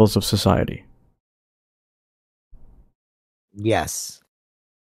levels of society. Yes.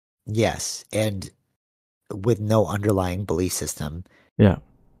 And with no underlying belief system. Yeah.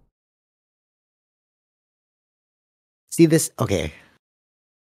 See this? Okay.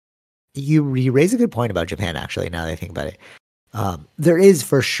 You raise a good point about Japan, actually, now that I think about it. There is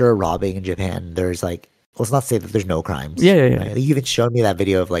for sure robbing in Japan. There's like, let's not say that there's no crimes. Yeah. Right? You even showed me that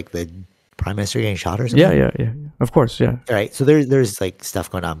video of like the prime minister getting shot or something. Yeah. Of course, yeah. Right. So there's like stuff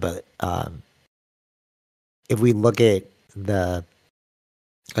going on, but if we look at the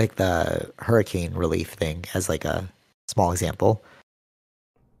hurricane relief thing as like a small example,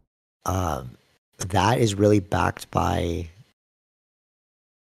 that is really backed by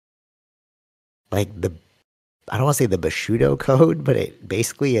like I don't want to say the Bushido code, but it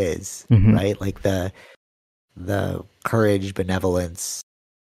basically is, Mhm. right? Like the courage, benevolence,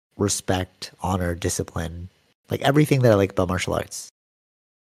 respect, honor, discipline, like everything that I like about martial arts.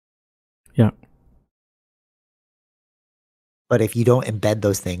 Yeah. But if you don't embed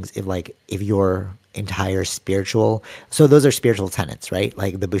those things, if your entire spiritual, so those are spiritual tenets, right?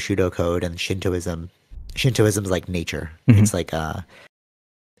 Like the Bushido code and Shintoism. Shintoism's like nature. Mhm. It's like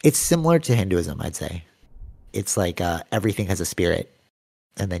it's similar to Hinduism, I'd say. It's like everything has a spirit,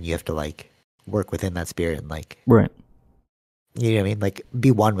 and then you have to like work within that spirit and like, Right. you know what I mean? Like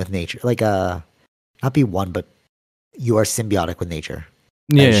be one with nature. Like not be one, but you are symbiotic with nature.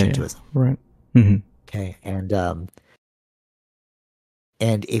 Yeah. That is Yeah. Shintoism. Right. Hmm. Okay. And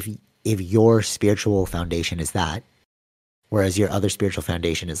if your spiritual foundation is that, whereas your other spiritual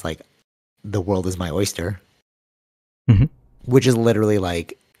foundation is like the world is my oyster, Mhm. which is literally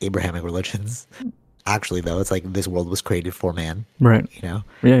like Abrahamic religions. Actually, though, it's like this world was created for man, Right. you know?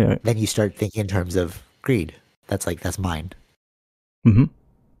 Yeah. Yeah. Then you start thinking in terms of greed. That's like, that's mine, Hmm.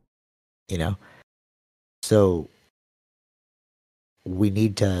 you know? So we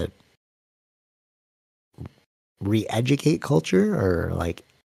need to re-educate culture or like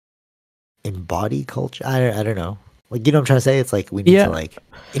embody culture. I don't know. Like, you know what I'm trying to say? It's like we need Yeah. to like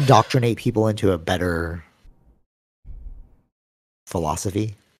indoctrinate people into a better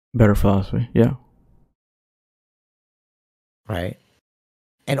philosophy, Better philosophy. Yeah. right?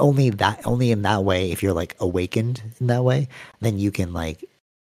 And only in that way, if you're like awakened in that way, then you can like,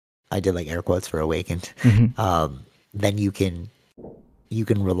 I did like air quotes for awakened. Hmm. Then you can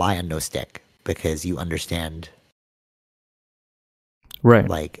rely on no stick because you understand Right.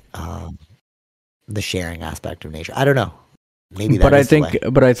 like the sharing aspect of nature. I don't know. Maybe But that is the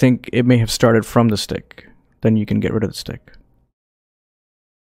way. I think it may have started from the stick. Then you can get rid of the stick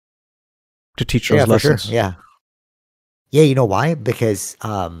to teach those Yeah, for sure. lessons. Yeah. Yeah, you know why? Because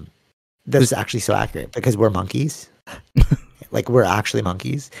that's This- actually so accurate. Because we're monkeys. Like we're actually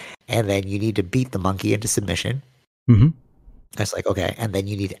monkeys. And then you need to beat the monkey into submission. Hmm. That's like, okay. And then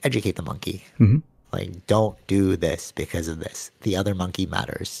you need to educate the monkey. Hmm. Like, don't do this because of this. The other monkey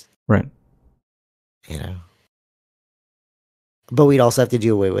matters, Right. you know? But we'd also have to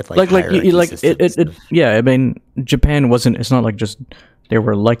do away with like Like hierarchy like systems. yeah. I mean, Japan wasn't. It's not like just they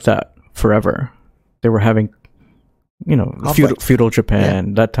were like that forever. They were having, Conflict. feudal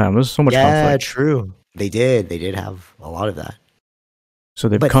Japan that time. There's so much conflict. True. They did have a lot of that. So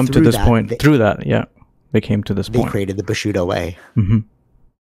they've But come to through this that, point. Through that, yeah, they came to this they point. created the Bushido way. Hmm.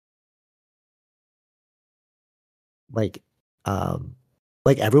 Like,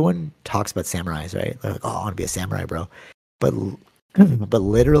 like everyone talks about samurais, right? They're like, oh, I want to be a samurai, bro. But but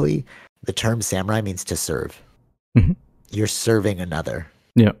literally, the term samurai means to serve. Hmm. You're serving another.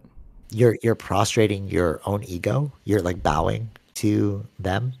 Yeah. You're prostrating your own ego. You're like bowing to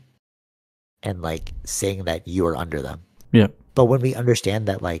them and like saying that you are under them. Yeah. But when we understand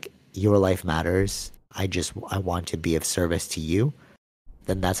that like your life matters, I want to be of service to you,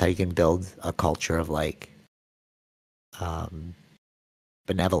 then that's how you can build a culture of like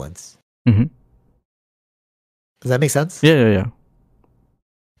benevolence. Hmm. Does that make sense? Yeah. Yeah. Yeah.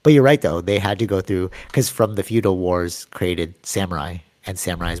 But you're right though. They had to go through because from the feudal wars created samurai, and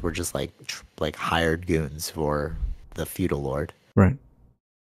samurais were just like like hired goons for the feudal lord. Right.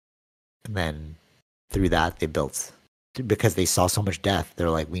 And then through that they built because they saw so much death.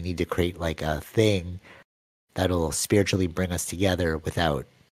 They're like, we need to create like a thing that'll spiritually bring us together without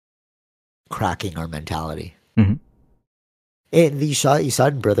cracking our mentality. Hmm. You saw it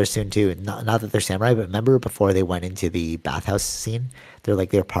in Brother Soon too. Not that they're samurai, but remember before they went into the bathhouse scene, they're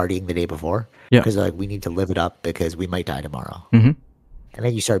partying the day before. Yeah. Because they're like, we need to live it up because we might die tomorrow. Hmm. And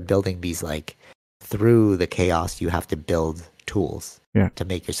then you start building these like through the chaos, you have to build tools to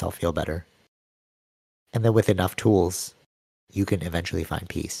make yourself feel better. And then with enough tools, you can eventually find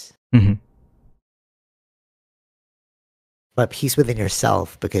peace. Hmm. But peace within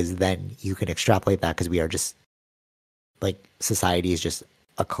yourself, because then you can extrapolate that because we are just like society is just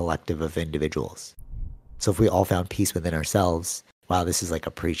a collective of individuals. So if we all found peace within ourselves, wow, this is like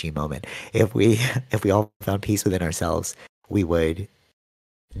a preachy moment. If we all found peace within ourselves, we would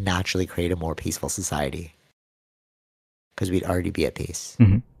naturally create a more peaceful society because we'd already be at peace.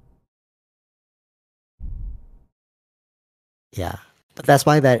 Hmm. Yeah. But that's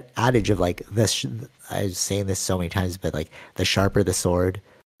why that adage of like this, I was saying this so many times, but like the sharper the sword,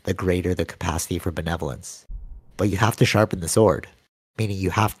 the greater the capacity for benevolence. But you have to sharpen the sword, meaning you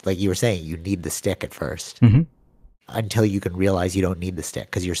have, like you were saying, you need the stick at first until you can realize you don't need the stick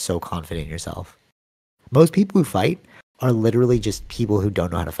because you're so confident in yourself. Most people who fight are literally just people who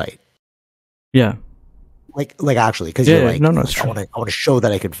don't know how to fight. Yeah. Like actually, because you're like, no, like, it's I true. want to show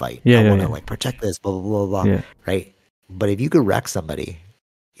that I can fight. Yeah, I yeah, want to yeah. like protect this, blah blah blah blah, Yeah. right? But if you could wreck somebody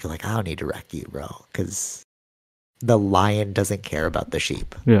you're like, I don't need to wreck you, bro, because the lion doesn't care about the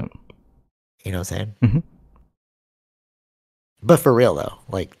sheep. Yeah. You know what I'm saying? Mm-hmm. But for real though,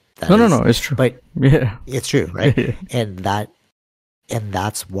 like No, it's true. But yeah, it's true, right? Yeah. And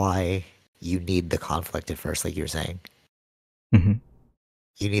that's why you need the conflict at first, like you were saying. Mm-hmm.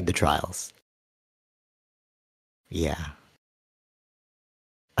 You need the trials. Yeah.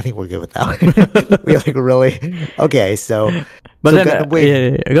 I think we're good with that. We like really okay. So, But so then, Gundam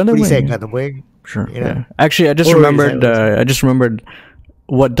Wing. Gundam What do you say, Wing. Gundam Wing? Sure. You know? Yeah. Actually, I just What were you remembered. saying? I just remembered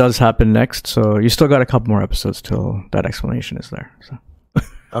what does happen next. So you still got a couple more episodes till that explanation is there. So.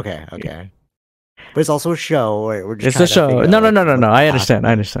 Okay. But it's also a show. We're just It's a trying to show. figure out, No. like, what's I understand.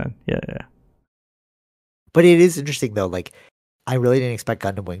 happening. Yeah. But it is interesting though. Like, I really didn't expect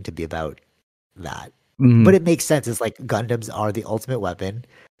Gundam Wing to be about that. Mhm. But it makes sense. It's like Gundams are the ultimate weapon.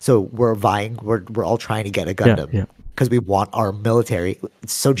 So we're vying. We're all trying to get a Gundam. Yeah. Because we want our military.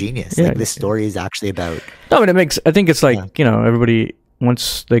 It's so genius. Yeah, Like this story is actually about. No, but it makes. I think it's like everybody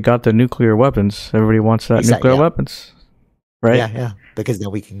once they got the nuclear weapons, everybody wants that nuclear weapons, right? Yeah. Because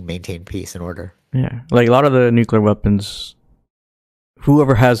then we can maintain peace and order. Yeah, like a lot of the nuclear weapons,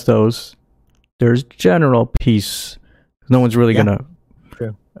 whoever has those, there's general peace. No one's really gonna.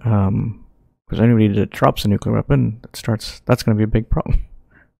 True. Because anybody that drops a nuclear weapon, that's gonna be a big problem.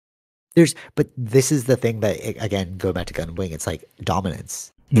 But this is the thing that, again, go back to Gundam Wing, it's like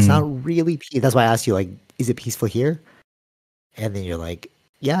dominance. It's not really peace. That's why I asked you, like, is it peaceful here? And then you're like,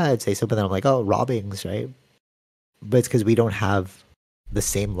 yeah, I'd say so. But then I'm like, oh, robbings, right? But it's because we don't have the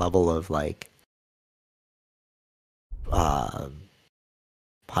same level of, like,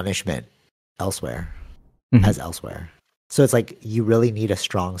 punishment elsewhere as elsewhere. So it's like you really need a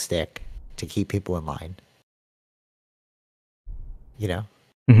strong stick to keep people in line. You know?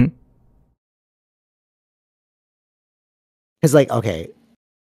 Mm-hmm. Because, like, okay,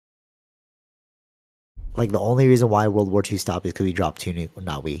 like the only reason why World War II stopped is because we dropped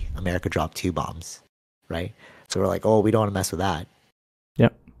America dropped 2 bombs, right? So we're like, oh, we don't want to mess with that.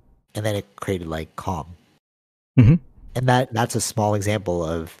 Yep. And then it created like calm. Mm-hmm. And that's a small example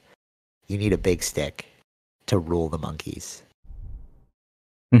of you need a big stick to rule the monkeys.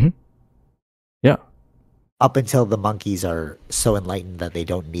 Mm-hmm. Yeah. Up until the monkeys are so enlightened that they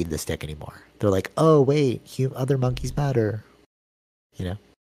don't need the stick anymore. They're like, oh, wait, other monkeys matter. You know?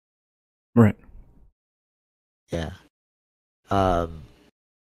 Right. Yeah. Do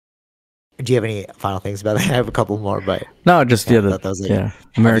you have any final things about that? I have a couple more, but no, just yeah, that was like yeah,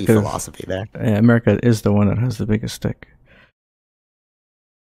 American philosophy there. Yeah, America is the one that has the biggest stick.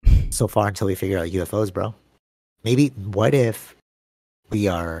 So far until we figure out UFOs, bro. Maybe what if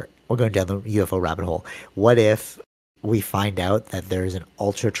we're going down the UFO rabbit hole? What if we find out that there's an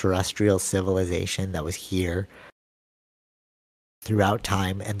ultra-terrestrial civilization that was here throughout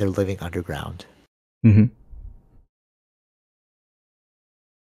time and they're living underground? Mm-hmm.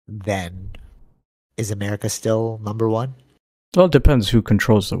 Then is America still number one? Well, it depends who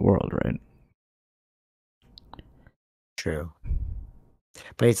controls the world, right? True.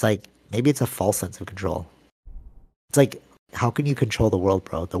 But it's like, maybe it's a false sense of control. It's like, how can you control the world,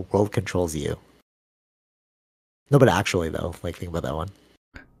 bro? The world controls you. No, but actually, though, like, think about that one.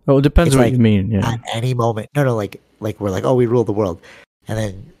 Oh, it depends It's what like, you mean, yeah. At any moment, no, like we're like, oh, we rule the world. And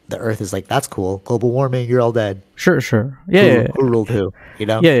then the Earth is like, that's cool. Global warming, you're all dead. Sure. Yeah, Who ruled who? You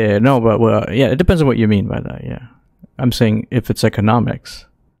know? Yeah. No, but yeah, it depends on what you mean by that. Yeah, I'm saying if it's economics.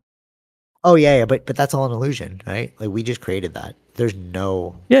 Oh yeah, but that's all an illusion, right? Like we just created that. There's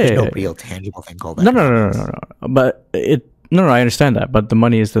no real tangible thing called that. No. But I understand that. But the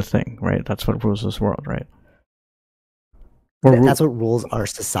money is the thing, right? That's what rules this world, right? That's what rules our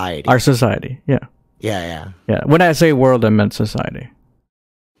society. Our society, yeah. Yeah. When I say world, I meant society.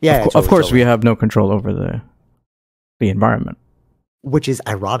 Yeah, of course, we have no control over the environment, which is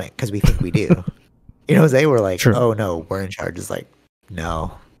ironic because we think we do. You know, they were like, True. "Oh no, we're in charge." It's like,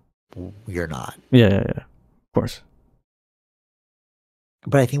 no, you're not. Yeah, of course.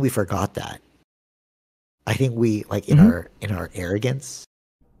 But I think we forgot that. I think we like in our arrogance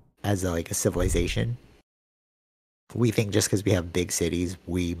as a civilization, we think just because we have big cities,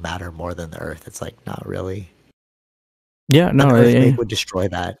 we matter more than the Earth. It's like not really. Yeah, no, an earthquake would destroy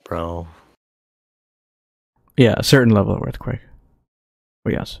that, bro. Yeah, a certain level of earthquake.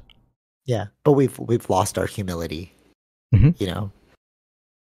 But yes. Yeah, but we've lost our humility. You know,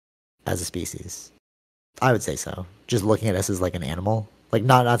 as a species, I would say so. Just looking at us as like an animal, like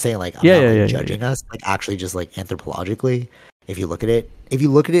not saying like I'm judging us, like actually just like anthropologically. If you look at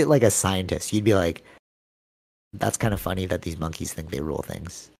it like a scientist, you'd be like, that's kind of funny that these monkeys think they rule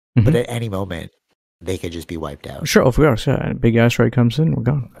things. But at any moment, they could just be wiped out. Sure, of course, yeah. A big asteroid comes in, we're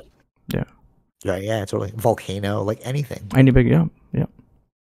gone. Yeah. Right, yeah, totally. Volcano, like anything. Any big, yeah.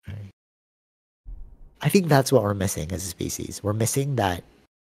 Right. I think that's what we're missing as a species. We're missing the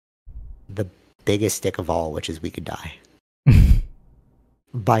biggest stick of all, which is we could die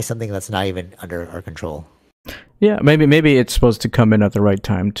by something that's not even under our control. Yeah, maybe it's supposed to come in at the right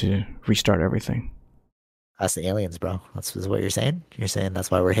time to restart everything. That's the aliens, bro. That's what you're saying? You're saying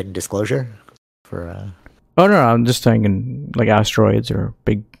that's why we're hitting disclosure? For Oh, no, I'm just saying in like asteroids or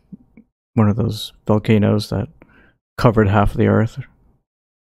big, one of those volcanoes that covered half of the Earth.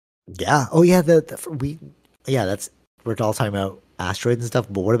 Yeah. Oh, yeah. We're all talking about asteroids and stuff,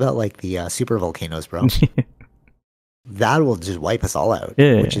 but what about like the super volcanoes, bro? That will just wipe us all out.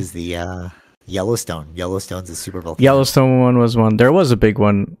 Yeah. Which is the Yellowstone. Yellowstone's a super volcano. Yellowstone one was one. There was a big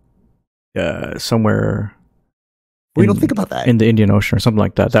one somewhere. We don't think about that. In the Indian Ocean or something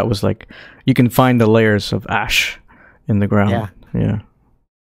like that. That was like, you can find the layers of ash in the ground. Yeah.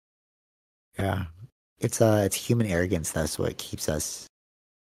 It's human arrogance that's what keeps us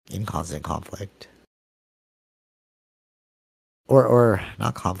in constant conflict. Or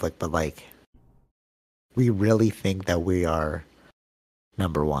not conflict, but like we really think that we are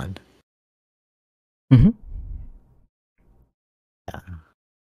number one. Mm-hmm. Yeah.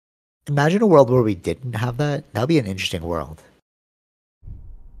 Imagine a world where we didn't have that. That'd be an interesting world.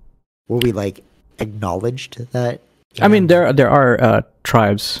 Where we like acknowledged that. I mean, there are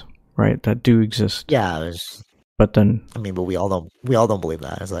tribes, right, that do exist. Yeah, but then but we all don't believe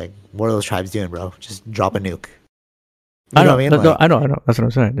that. It's like, what are those tribes doing, bro? Just drop a nuke. I know. I know. That's what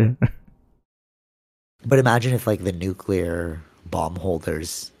I'm saying. Yeah. But imagine if like the nuclear bomb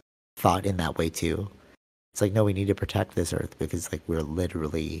holders thought in that way too. It's like, no, we need to protect this Earth because like we're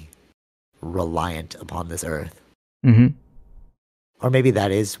literally reliant upon this Earth. Mm-hmm. Or maybe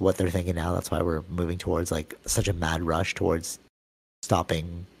that is what they're thinking now. That's why we're moving towards like such a mad rush towards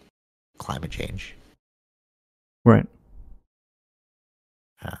stopping climate change. Right.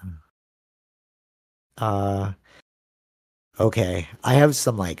 Okay. I have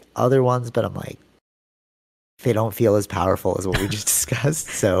some like other ones, but I'm like, they don't feel as powerful as what we just discussed.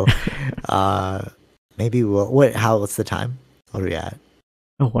 So, maybe what's the time? What are we at?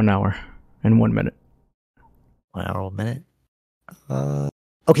 1 hour and 1 minute. 1 hour, 1 minute.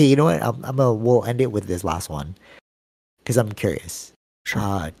 Okay, you know what? We'll end it with this last one because I'm curious.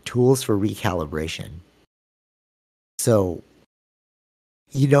 Sure. Tools for recalibration. So,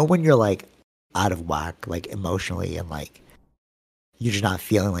 when you're like out of whack, like emotionally, and like you're just not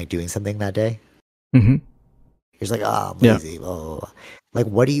feeling like doing something that day. Mm-hmm. You're just like, I'm lazy. Blah, blah, blah. Like,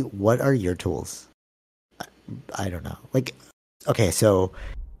 what are your tools? I don't know. Like, okay, so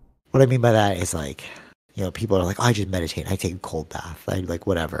what I mean by that is like, people are like, I just meditate. I take a cold bath. I like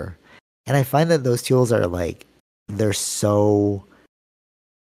whatever. And I find that those tools are like, they're so,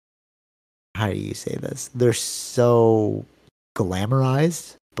 how do you say this? They're so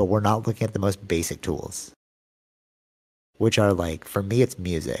glamorized, but we're not looking at the most basic tools, which are like, for me, it's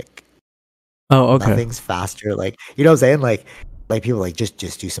music. Oh, okay. Nothing's faster. Like, you know what I'm saying? Like people like, just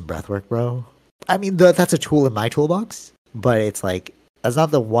do some breath work, bro. I mean, that's a tool in my toolbox, but it's like, that's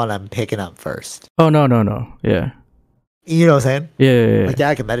not the one I'm picking up first. Oh, no. Yeah. You know what I'm saying? Yeah. Like, yeah,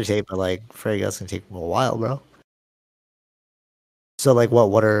 I can meditate, but like, for you guys, it's gonna take a while, bro. So, like,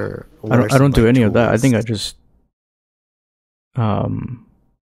 what are I don't do any of that. I think I just,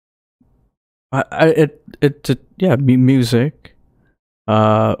 music,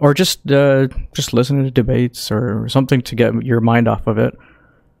 or just listening to debates or something to get your mind off of it,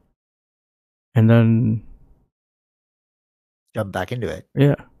 and then jump back into it.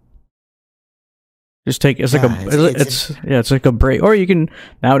 Yeah. Just take it's like a break, or you can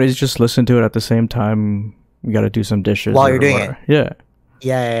nowadays just listen to it at the same time. You got to do some dishes while you're doing it.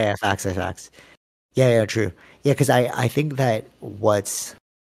 Yeah. Facts. Yeah, true. Yeah, because I think that what's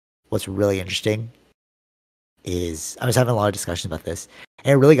really interesting is I was having a lot of discussions about this,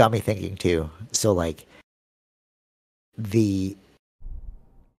 and it really got me thinking too. So like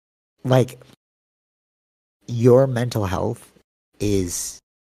your mental health it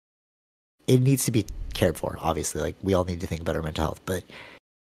needs to be cared for, obviously. Like, we all need to think about our mental health,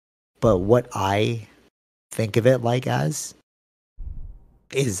 but what I think of it like as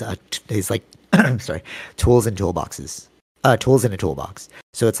is like sorry, tools and toolboxes. Tools in a toolbox.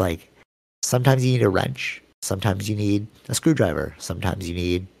 So it's like, sometimes you need a wrench, sometimes you need a screwdriver, sometimes you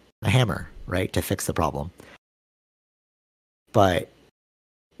need a hammer, right, to fix the problem. But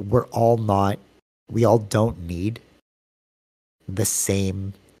we all don't need the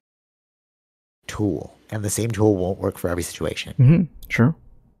same tool, and the same tool won't work for every situation. Mm-hmm. Sure.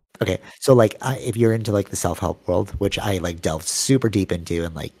 Okay, so like if you're into like the self-help world, which I like delved super deep into,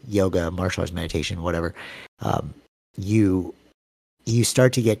 and like yoga, martial arts, meditation, whatever, um, you you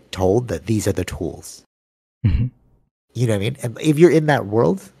start to get told that these are the tools. Hmm. You know what I mean? And if you're in that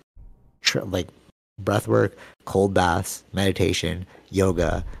world, like breath work, cold baths, meditation,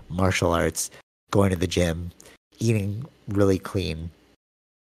 yoga, martial arts, going to the gym, eating really clean.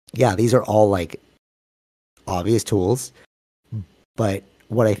 Yeah, these are all like obvious tools, but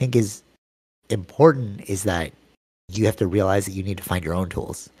what I think is important is that you have to realize that you need to find your own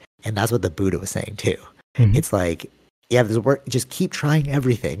tools. And that's what the Buddha was saying too. Hmm. It's like, yeah, this work, just keep trying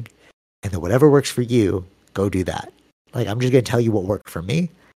everything. And then whatever works for you, go do that. Like, I'm just going to tell you what worked for me.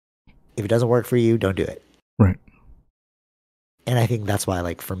 If it doesn't work for you, don't do it. Right. And I think that's why,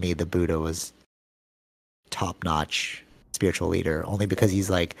 like, for me, the Buddha was top notch spiritual leader, only because he's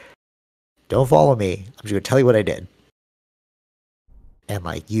like, don't follow me. I'm just going to tell you what I did. And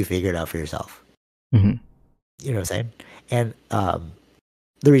like, you figure it out for yourself. Hmm. You know what I'm saying? And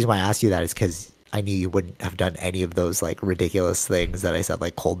the reason why I asked you that is because I knew you wouldn't have done any of those like ridiculous things that I said,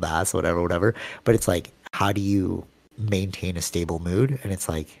 like cold baths, whatever. But it's like, how do you maintain a stable mood? And it's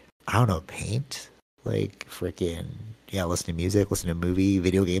like, I don't know, paint, like freaking, yeah, listen to music, listen to a movie.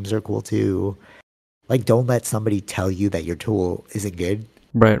 Video games are cool too. Like, don't let somebody tell you that your tool isn't good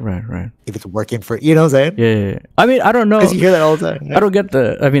Right. if it's working for you. Know what I'm saying? Yeah. I mean, I don't know. Because you hear that all the time. I don't get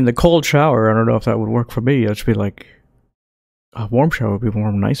the cold shower. I don't know if that would work for me. It should be like a warm shower would be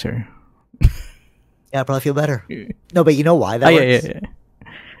more nicer. Yeah, I probably feel better. No, but you know why that Oh, works? yeah.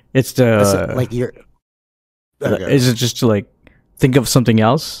 It's the Like you're. Okay. Is it just to like think of something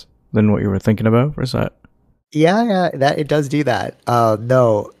else than what you were thinking about, or is that? Yeah, that it does do that.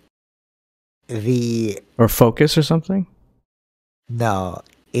 No, the Or focus or something? no,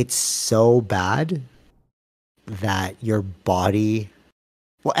 it's so bad that your body.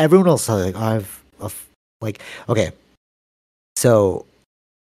 Well, everyone will say like, like okay. So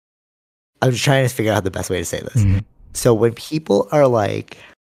I'm just trying to figure out the best way to say this. Mm-hmm. So when people are like,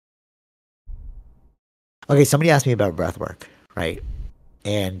 okay, somebody asked me about breath work, right?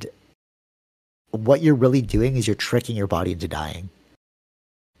 And what you're really doing is you're tricking your body into dying.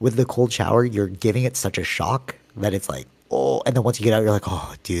 With the cold shower, you're giving it such a shock that it's like, oh, and then once you get out, you're like,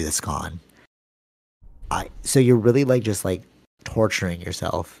 oh, dude, it's gone. So you're really like just like torturing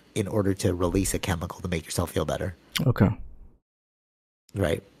yourself in order to release a chemical to make yourself feel better, Okay.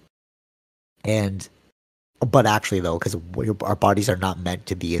 right? And but actually though, because our bodies are not meant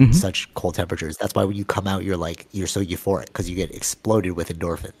to be in such cold temperatures. That's why when you come out, you're so euphoric because you get exploded with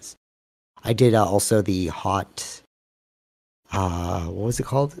endorphins. I did also the hot, what was it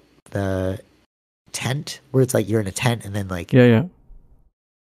called? The tent, where it's like you're in a tent and then like Yeah.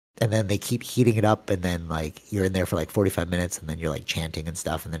 and then they keep heating it up and then like you're in there for like 45 minutes and then you're like chanting and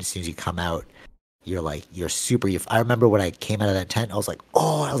stuff, and then as soon as you come out, you're super I remember when I came out of that tent, I was like,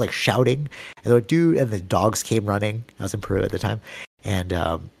 oh, I was like shouting, and they're like, dude, and the dogs came running. I was in Peru at the time, and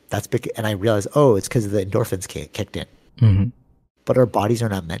that's big, and I realized, oh, it's because the endorphins kicked in. Mm-hmm. But our bodies are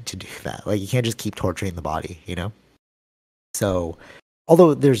not meant to do that. Like, you can't just keep torturing the body, you know? So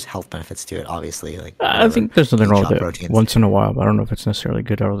although there's health benefits to it, obviously, like I think there's nothing wrong with it proteins. once in a while, but I don't know if it's necessarily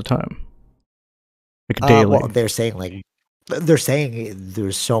good all the time. Like daily. Well, they're saying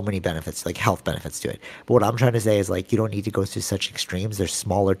there's so many benefits, like health benefits to it. But what I'm trying to say is like you don't need to go to such extremes. There's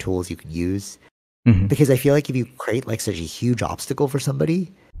smaller tools you can use, because I feel like if you create like such a huge obstacle for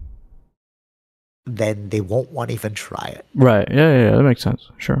somebody, then they won't want to even try it. Right. Yeah, that makes sense.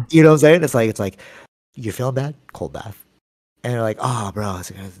 Sure. You know what I'm saying? It's like you're feeling bad, cold bath. And they're like, oh, bro,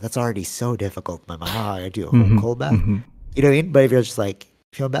 that's already so difficult. My mind, I do a whole cold bath. Mm-hmm. You know what I mean? But if you're just like,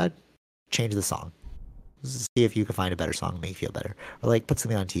 feeling bad, change the song. See if you can find a better song to make you feel better. Or like put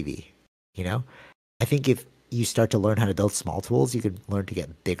something on TV, you know? I think if you start to learn how to build small tools, you can learn to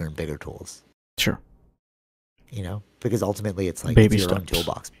get bigger and bigger tools. Sure. You know? Because ultimately it's like baby it's your own steps.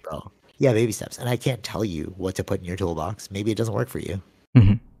 toolbox, bro. Yeah, baby steps. And I can't tell you what to put in your toolbox. Maybe it doesn't work for you.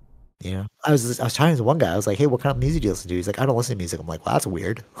 Mm-hmm. You know, I was talking to one guy. I was like, "Hey, what kind of music do you listen to?" He's like, "I don't listen to music." I'm like, "Well, that's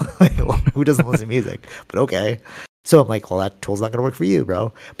weird. Who doesn't listen to music?" But okay. So I'm like, "Well, that tool's not gonna work for you,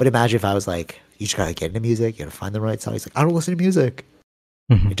 bro." But imagine if I was like, "You just gotta get into music. You gotta find the right song." He's like, "I don't listen to music."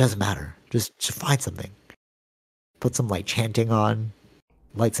 It doesn't matter. Just find something. Put some like chanting on,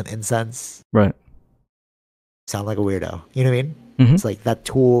 light some incense. Right. Sound like a weirdo. You know what I mean? Mm-hmm. It's like that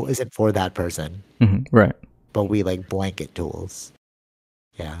tool isn't for that person. Mm-hmm. Right. But we like blanket tools.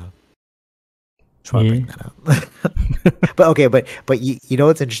 Yeah. Just want to bring that up. but you know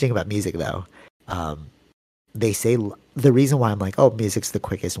what's interesting about music though? They say the reason why I'm like, oh, music's the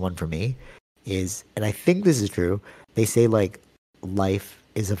quickest one for me is, and I think this is true. They say like life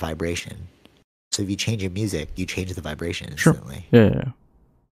is a vibration. So if you change your music, you change the vibration Sure. instantly. Yeah.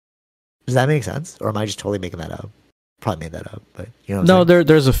 Does that make sense? Or am I just totally making that up? Probably made that up, but you know what No, I'm saying?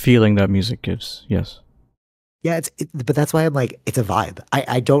 there's a feeling that music gives. Yes. Yeah, but that's why I'm like, it's a vibe.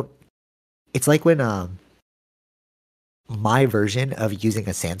 I don't, it's like when, my version of using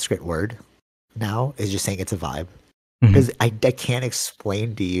a Sanskrit word now is just saying it's a vibe. Mhm. Because I can't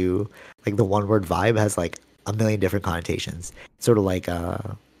explain to you, like the one word vibe has like a million different connotations. Sort of like,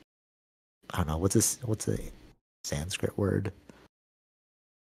 I don't know, what's a Sanskrit word?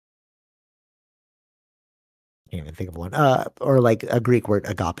 Can't even think of one. Or like a Greek word,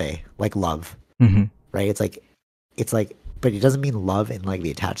 agape, like love, Mhm. right? It's like, but it doesn't mean love in like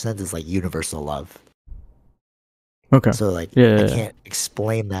the attached sense. It's like universal love. Okay. So like, I Yeah. can't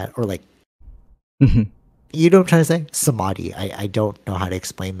explain that. Or like, Mhm. you know what I'm trying to say? Samadhi. I don't know how to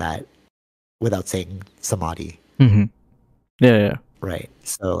explain that without saying samadhi, Mhm. Yeah. right?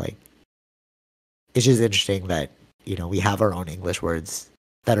 So like, it's just interesting that, you know, we have our own English words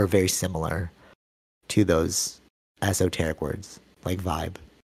that are very similar to those esoteric words like vibe.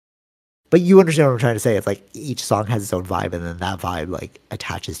 But you understand what I'm trying to say. It's like each song has its own vibe, and then that vibe like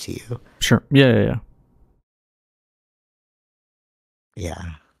attaches to you. Sure. Yeah.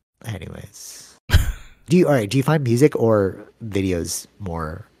 Yeah. Anyways, do you find music or videos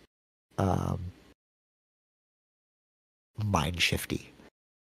more um, mind shifty?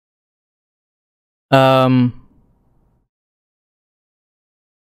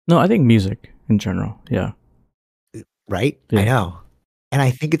 No, I think music in general. Yeah. Right? I Yeah. know, and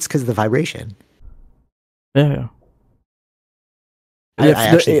I think it's because of the vibration. Yeah. I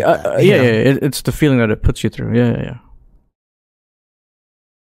actually think that. You know? It's the feeling that it puts you through. Yeah.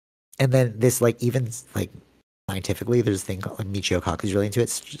 And then this, like, even like scientifically, there's a thing called, like, Michio Kaku's really into it,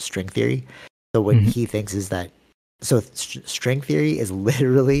 string theory. So what Mhm. he thinks is that, so string theory is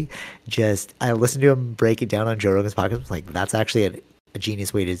literally just, I listened to him break it down on Joe Rogan's podcast. Like, that's actually a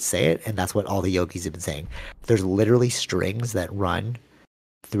genius way to say it, and that's what all the yogis have been saying. There's literally strings that run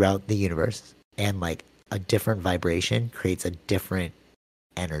throughout the universe, and like a different vibration creates a different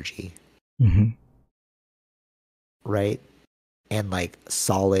energy, Mhm. right? And like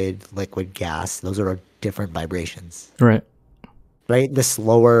solid, liquid, gas, those are different vibrations, Right. right? The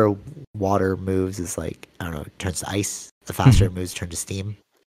slower water moves is like, I don't know, it turns to ice. The faster it moves, turns to steam,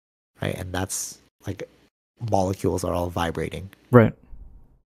 right? And that's like molecules are all vibrating. Right.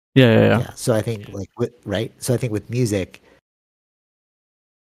 Yeah. Yeah. So I think like right. So I think with music,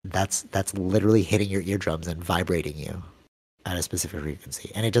 that's literally hitting your eardrums and vibrating you at a specific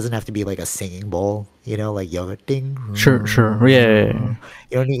frequency. And it doesn't have to be like a singing bowl, you know, like yoga ding. Sure. Yeah.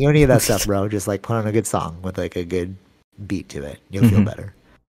 You don't need that stuff, bro. Just like put on a good song with like a good beat to it. You'll feel Mhm. better.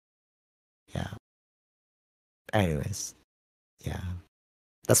 Yeah. Anyways, yeah.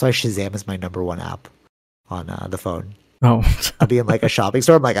 That's why Shazam is my number one app on the phone. Oh. I'll be in like a shopping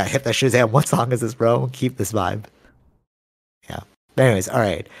store. I'm like, I hit that Shazam. What song is this, bro? Keep this vibe. Yeah. Anyways, all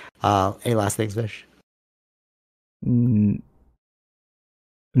right. Any last things, Vish? N-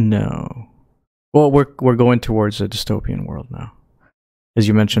 no. Well, we're going towards a dystopian world now, as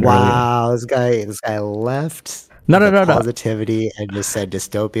you mentioned earlier. Wow, this guy left No. positivity and just said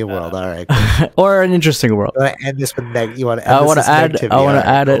dystopian world. All right, cool. Or an interesting world. You want to end this with you want to end I this want with to add. negativity. I want All to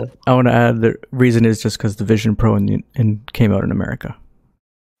right, add cool. it. I want to add the reason is just because the Vision Pro and came out in America.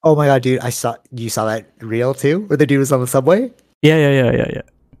 Oh my god, dude! You saw that reel too, where the dude was on the subway. Yeah.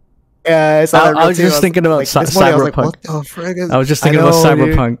 Yeah, I saw that reel I was too. just thinking about like, this morning, I was like, Cyberpunk. what the frick is? I was just I thinking about know,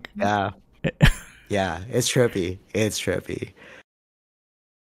 dude. Cyberpunk. Yeah, it's trippy. It's trippy.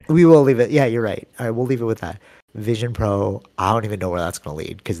 We will leave it. Yeah, you're right. All right, we'll leave it with that. Vision Pro. I don't even know where that's going to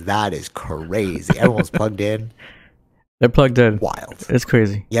lead because that is crazy. Everyone's plugged in. They're plugged in. Wild. It's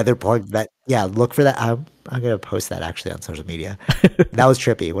crazy. Yeah, they're plugged. Yeah, look for that. I'm gonna post that actually on social media. That was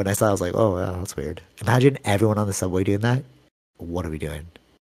trippy. When I saw it, I was like, oh, wow, that's weird. Imagine everyone on the subway doing that. What are we doing?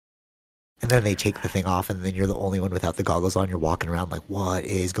 And then they take the thing off, and then you're the only one without the goggles on. You're walking around like, what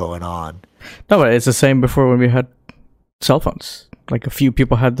is going on? No, but it's the same before when we had cell phones. Like a few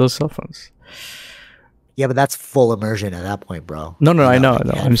people had those cell phones. Yeah, but that's full immersion at that point, bro. No, I know.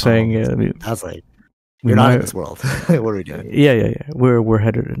 like, I'm saying, I was like, you're not in this world. What are we doing? Yeah. We're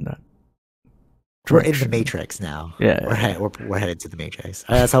headed in that We're direction. in the Matrix now. Yeah. We're headed to the Matrix.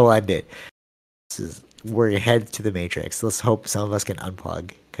 That's how we'll end it. We're headed to the Matrix. Let's hope some of us can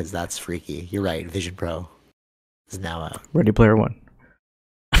unplug because that's freaky. You're right. Vision Pro is now out. Ready Player One.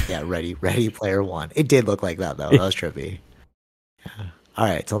 Yeah, Ready Player One. It did look like that though. That was trippy. Yeah. All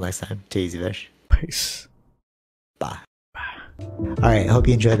right. Till next time. Take it easy, Vish. Peace. Bye. All right, hope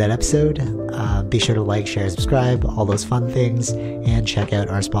you enjoyed that episode. Be sure to like, share, subscribe, all those fun things, and check out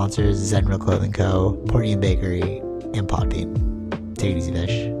our sponsors, Zenro Clothing Co., Portian Bakery, and Podbean. Take it easy,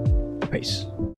 Vish. Peace.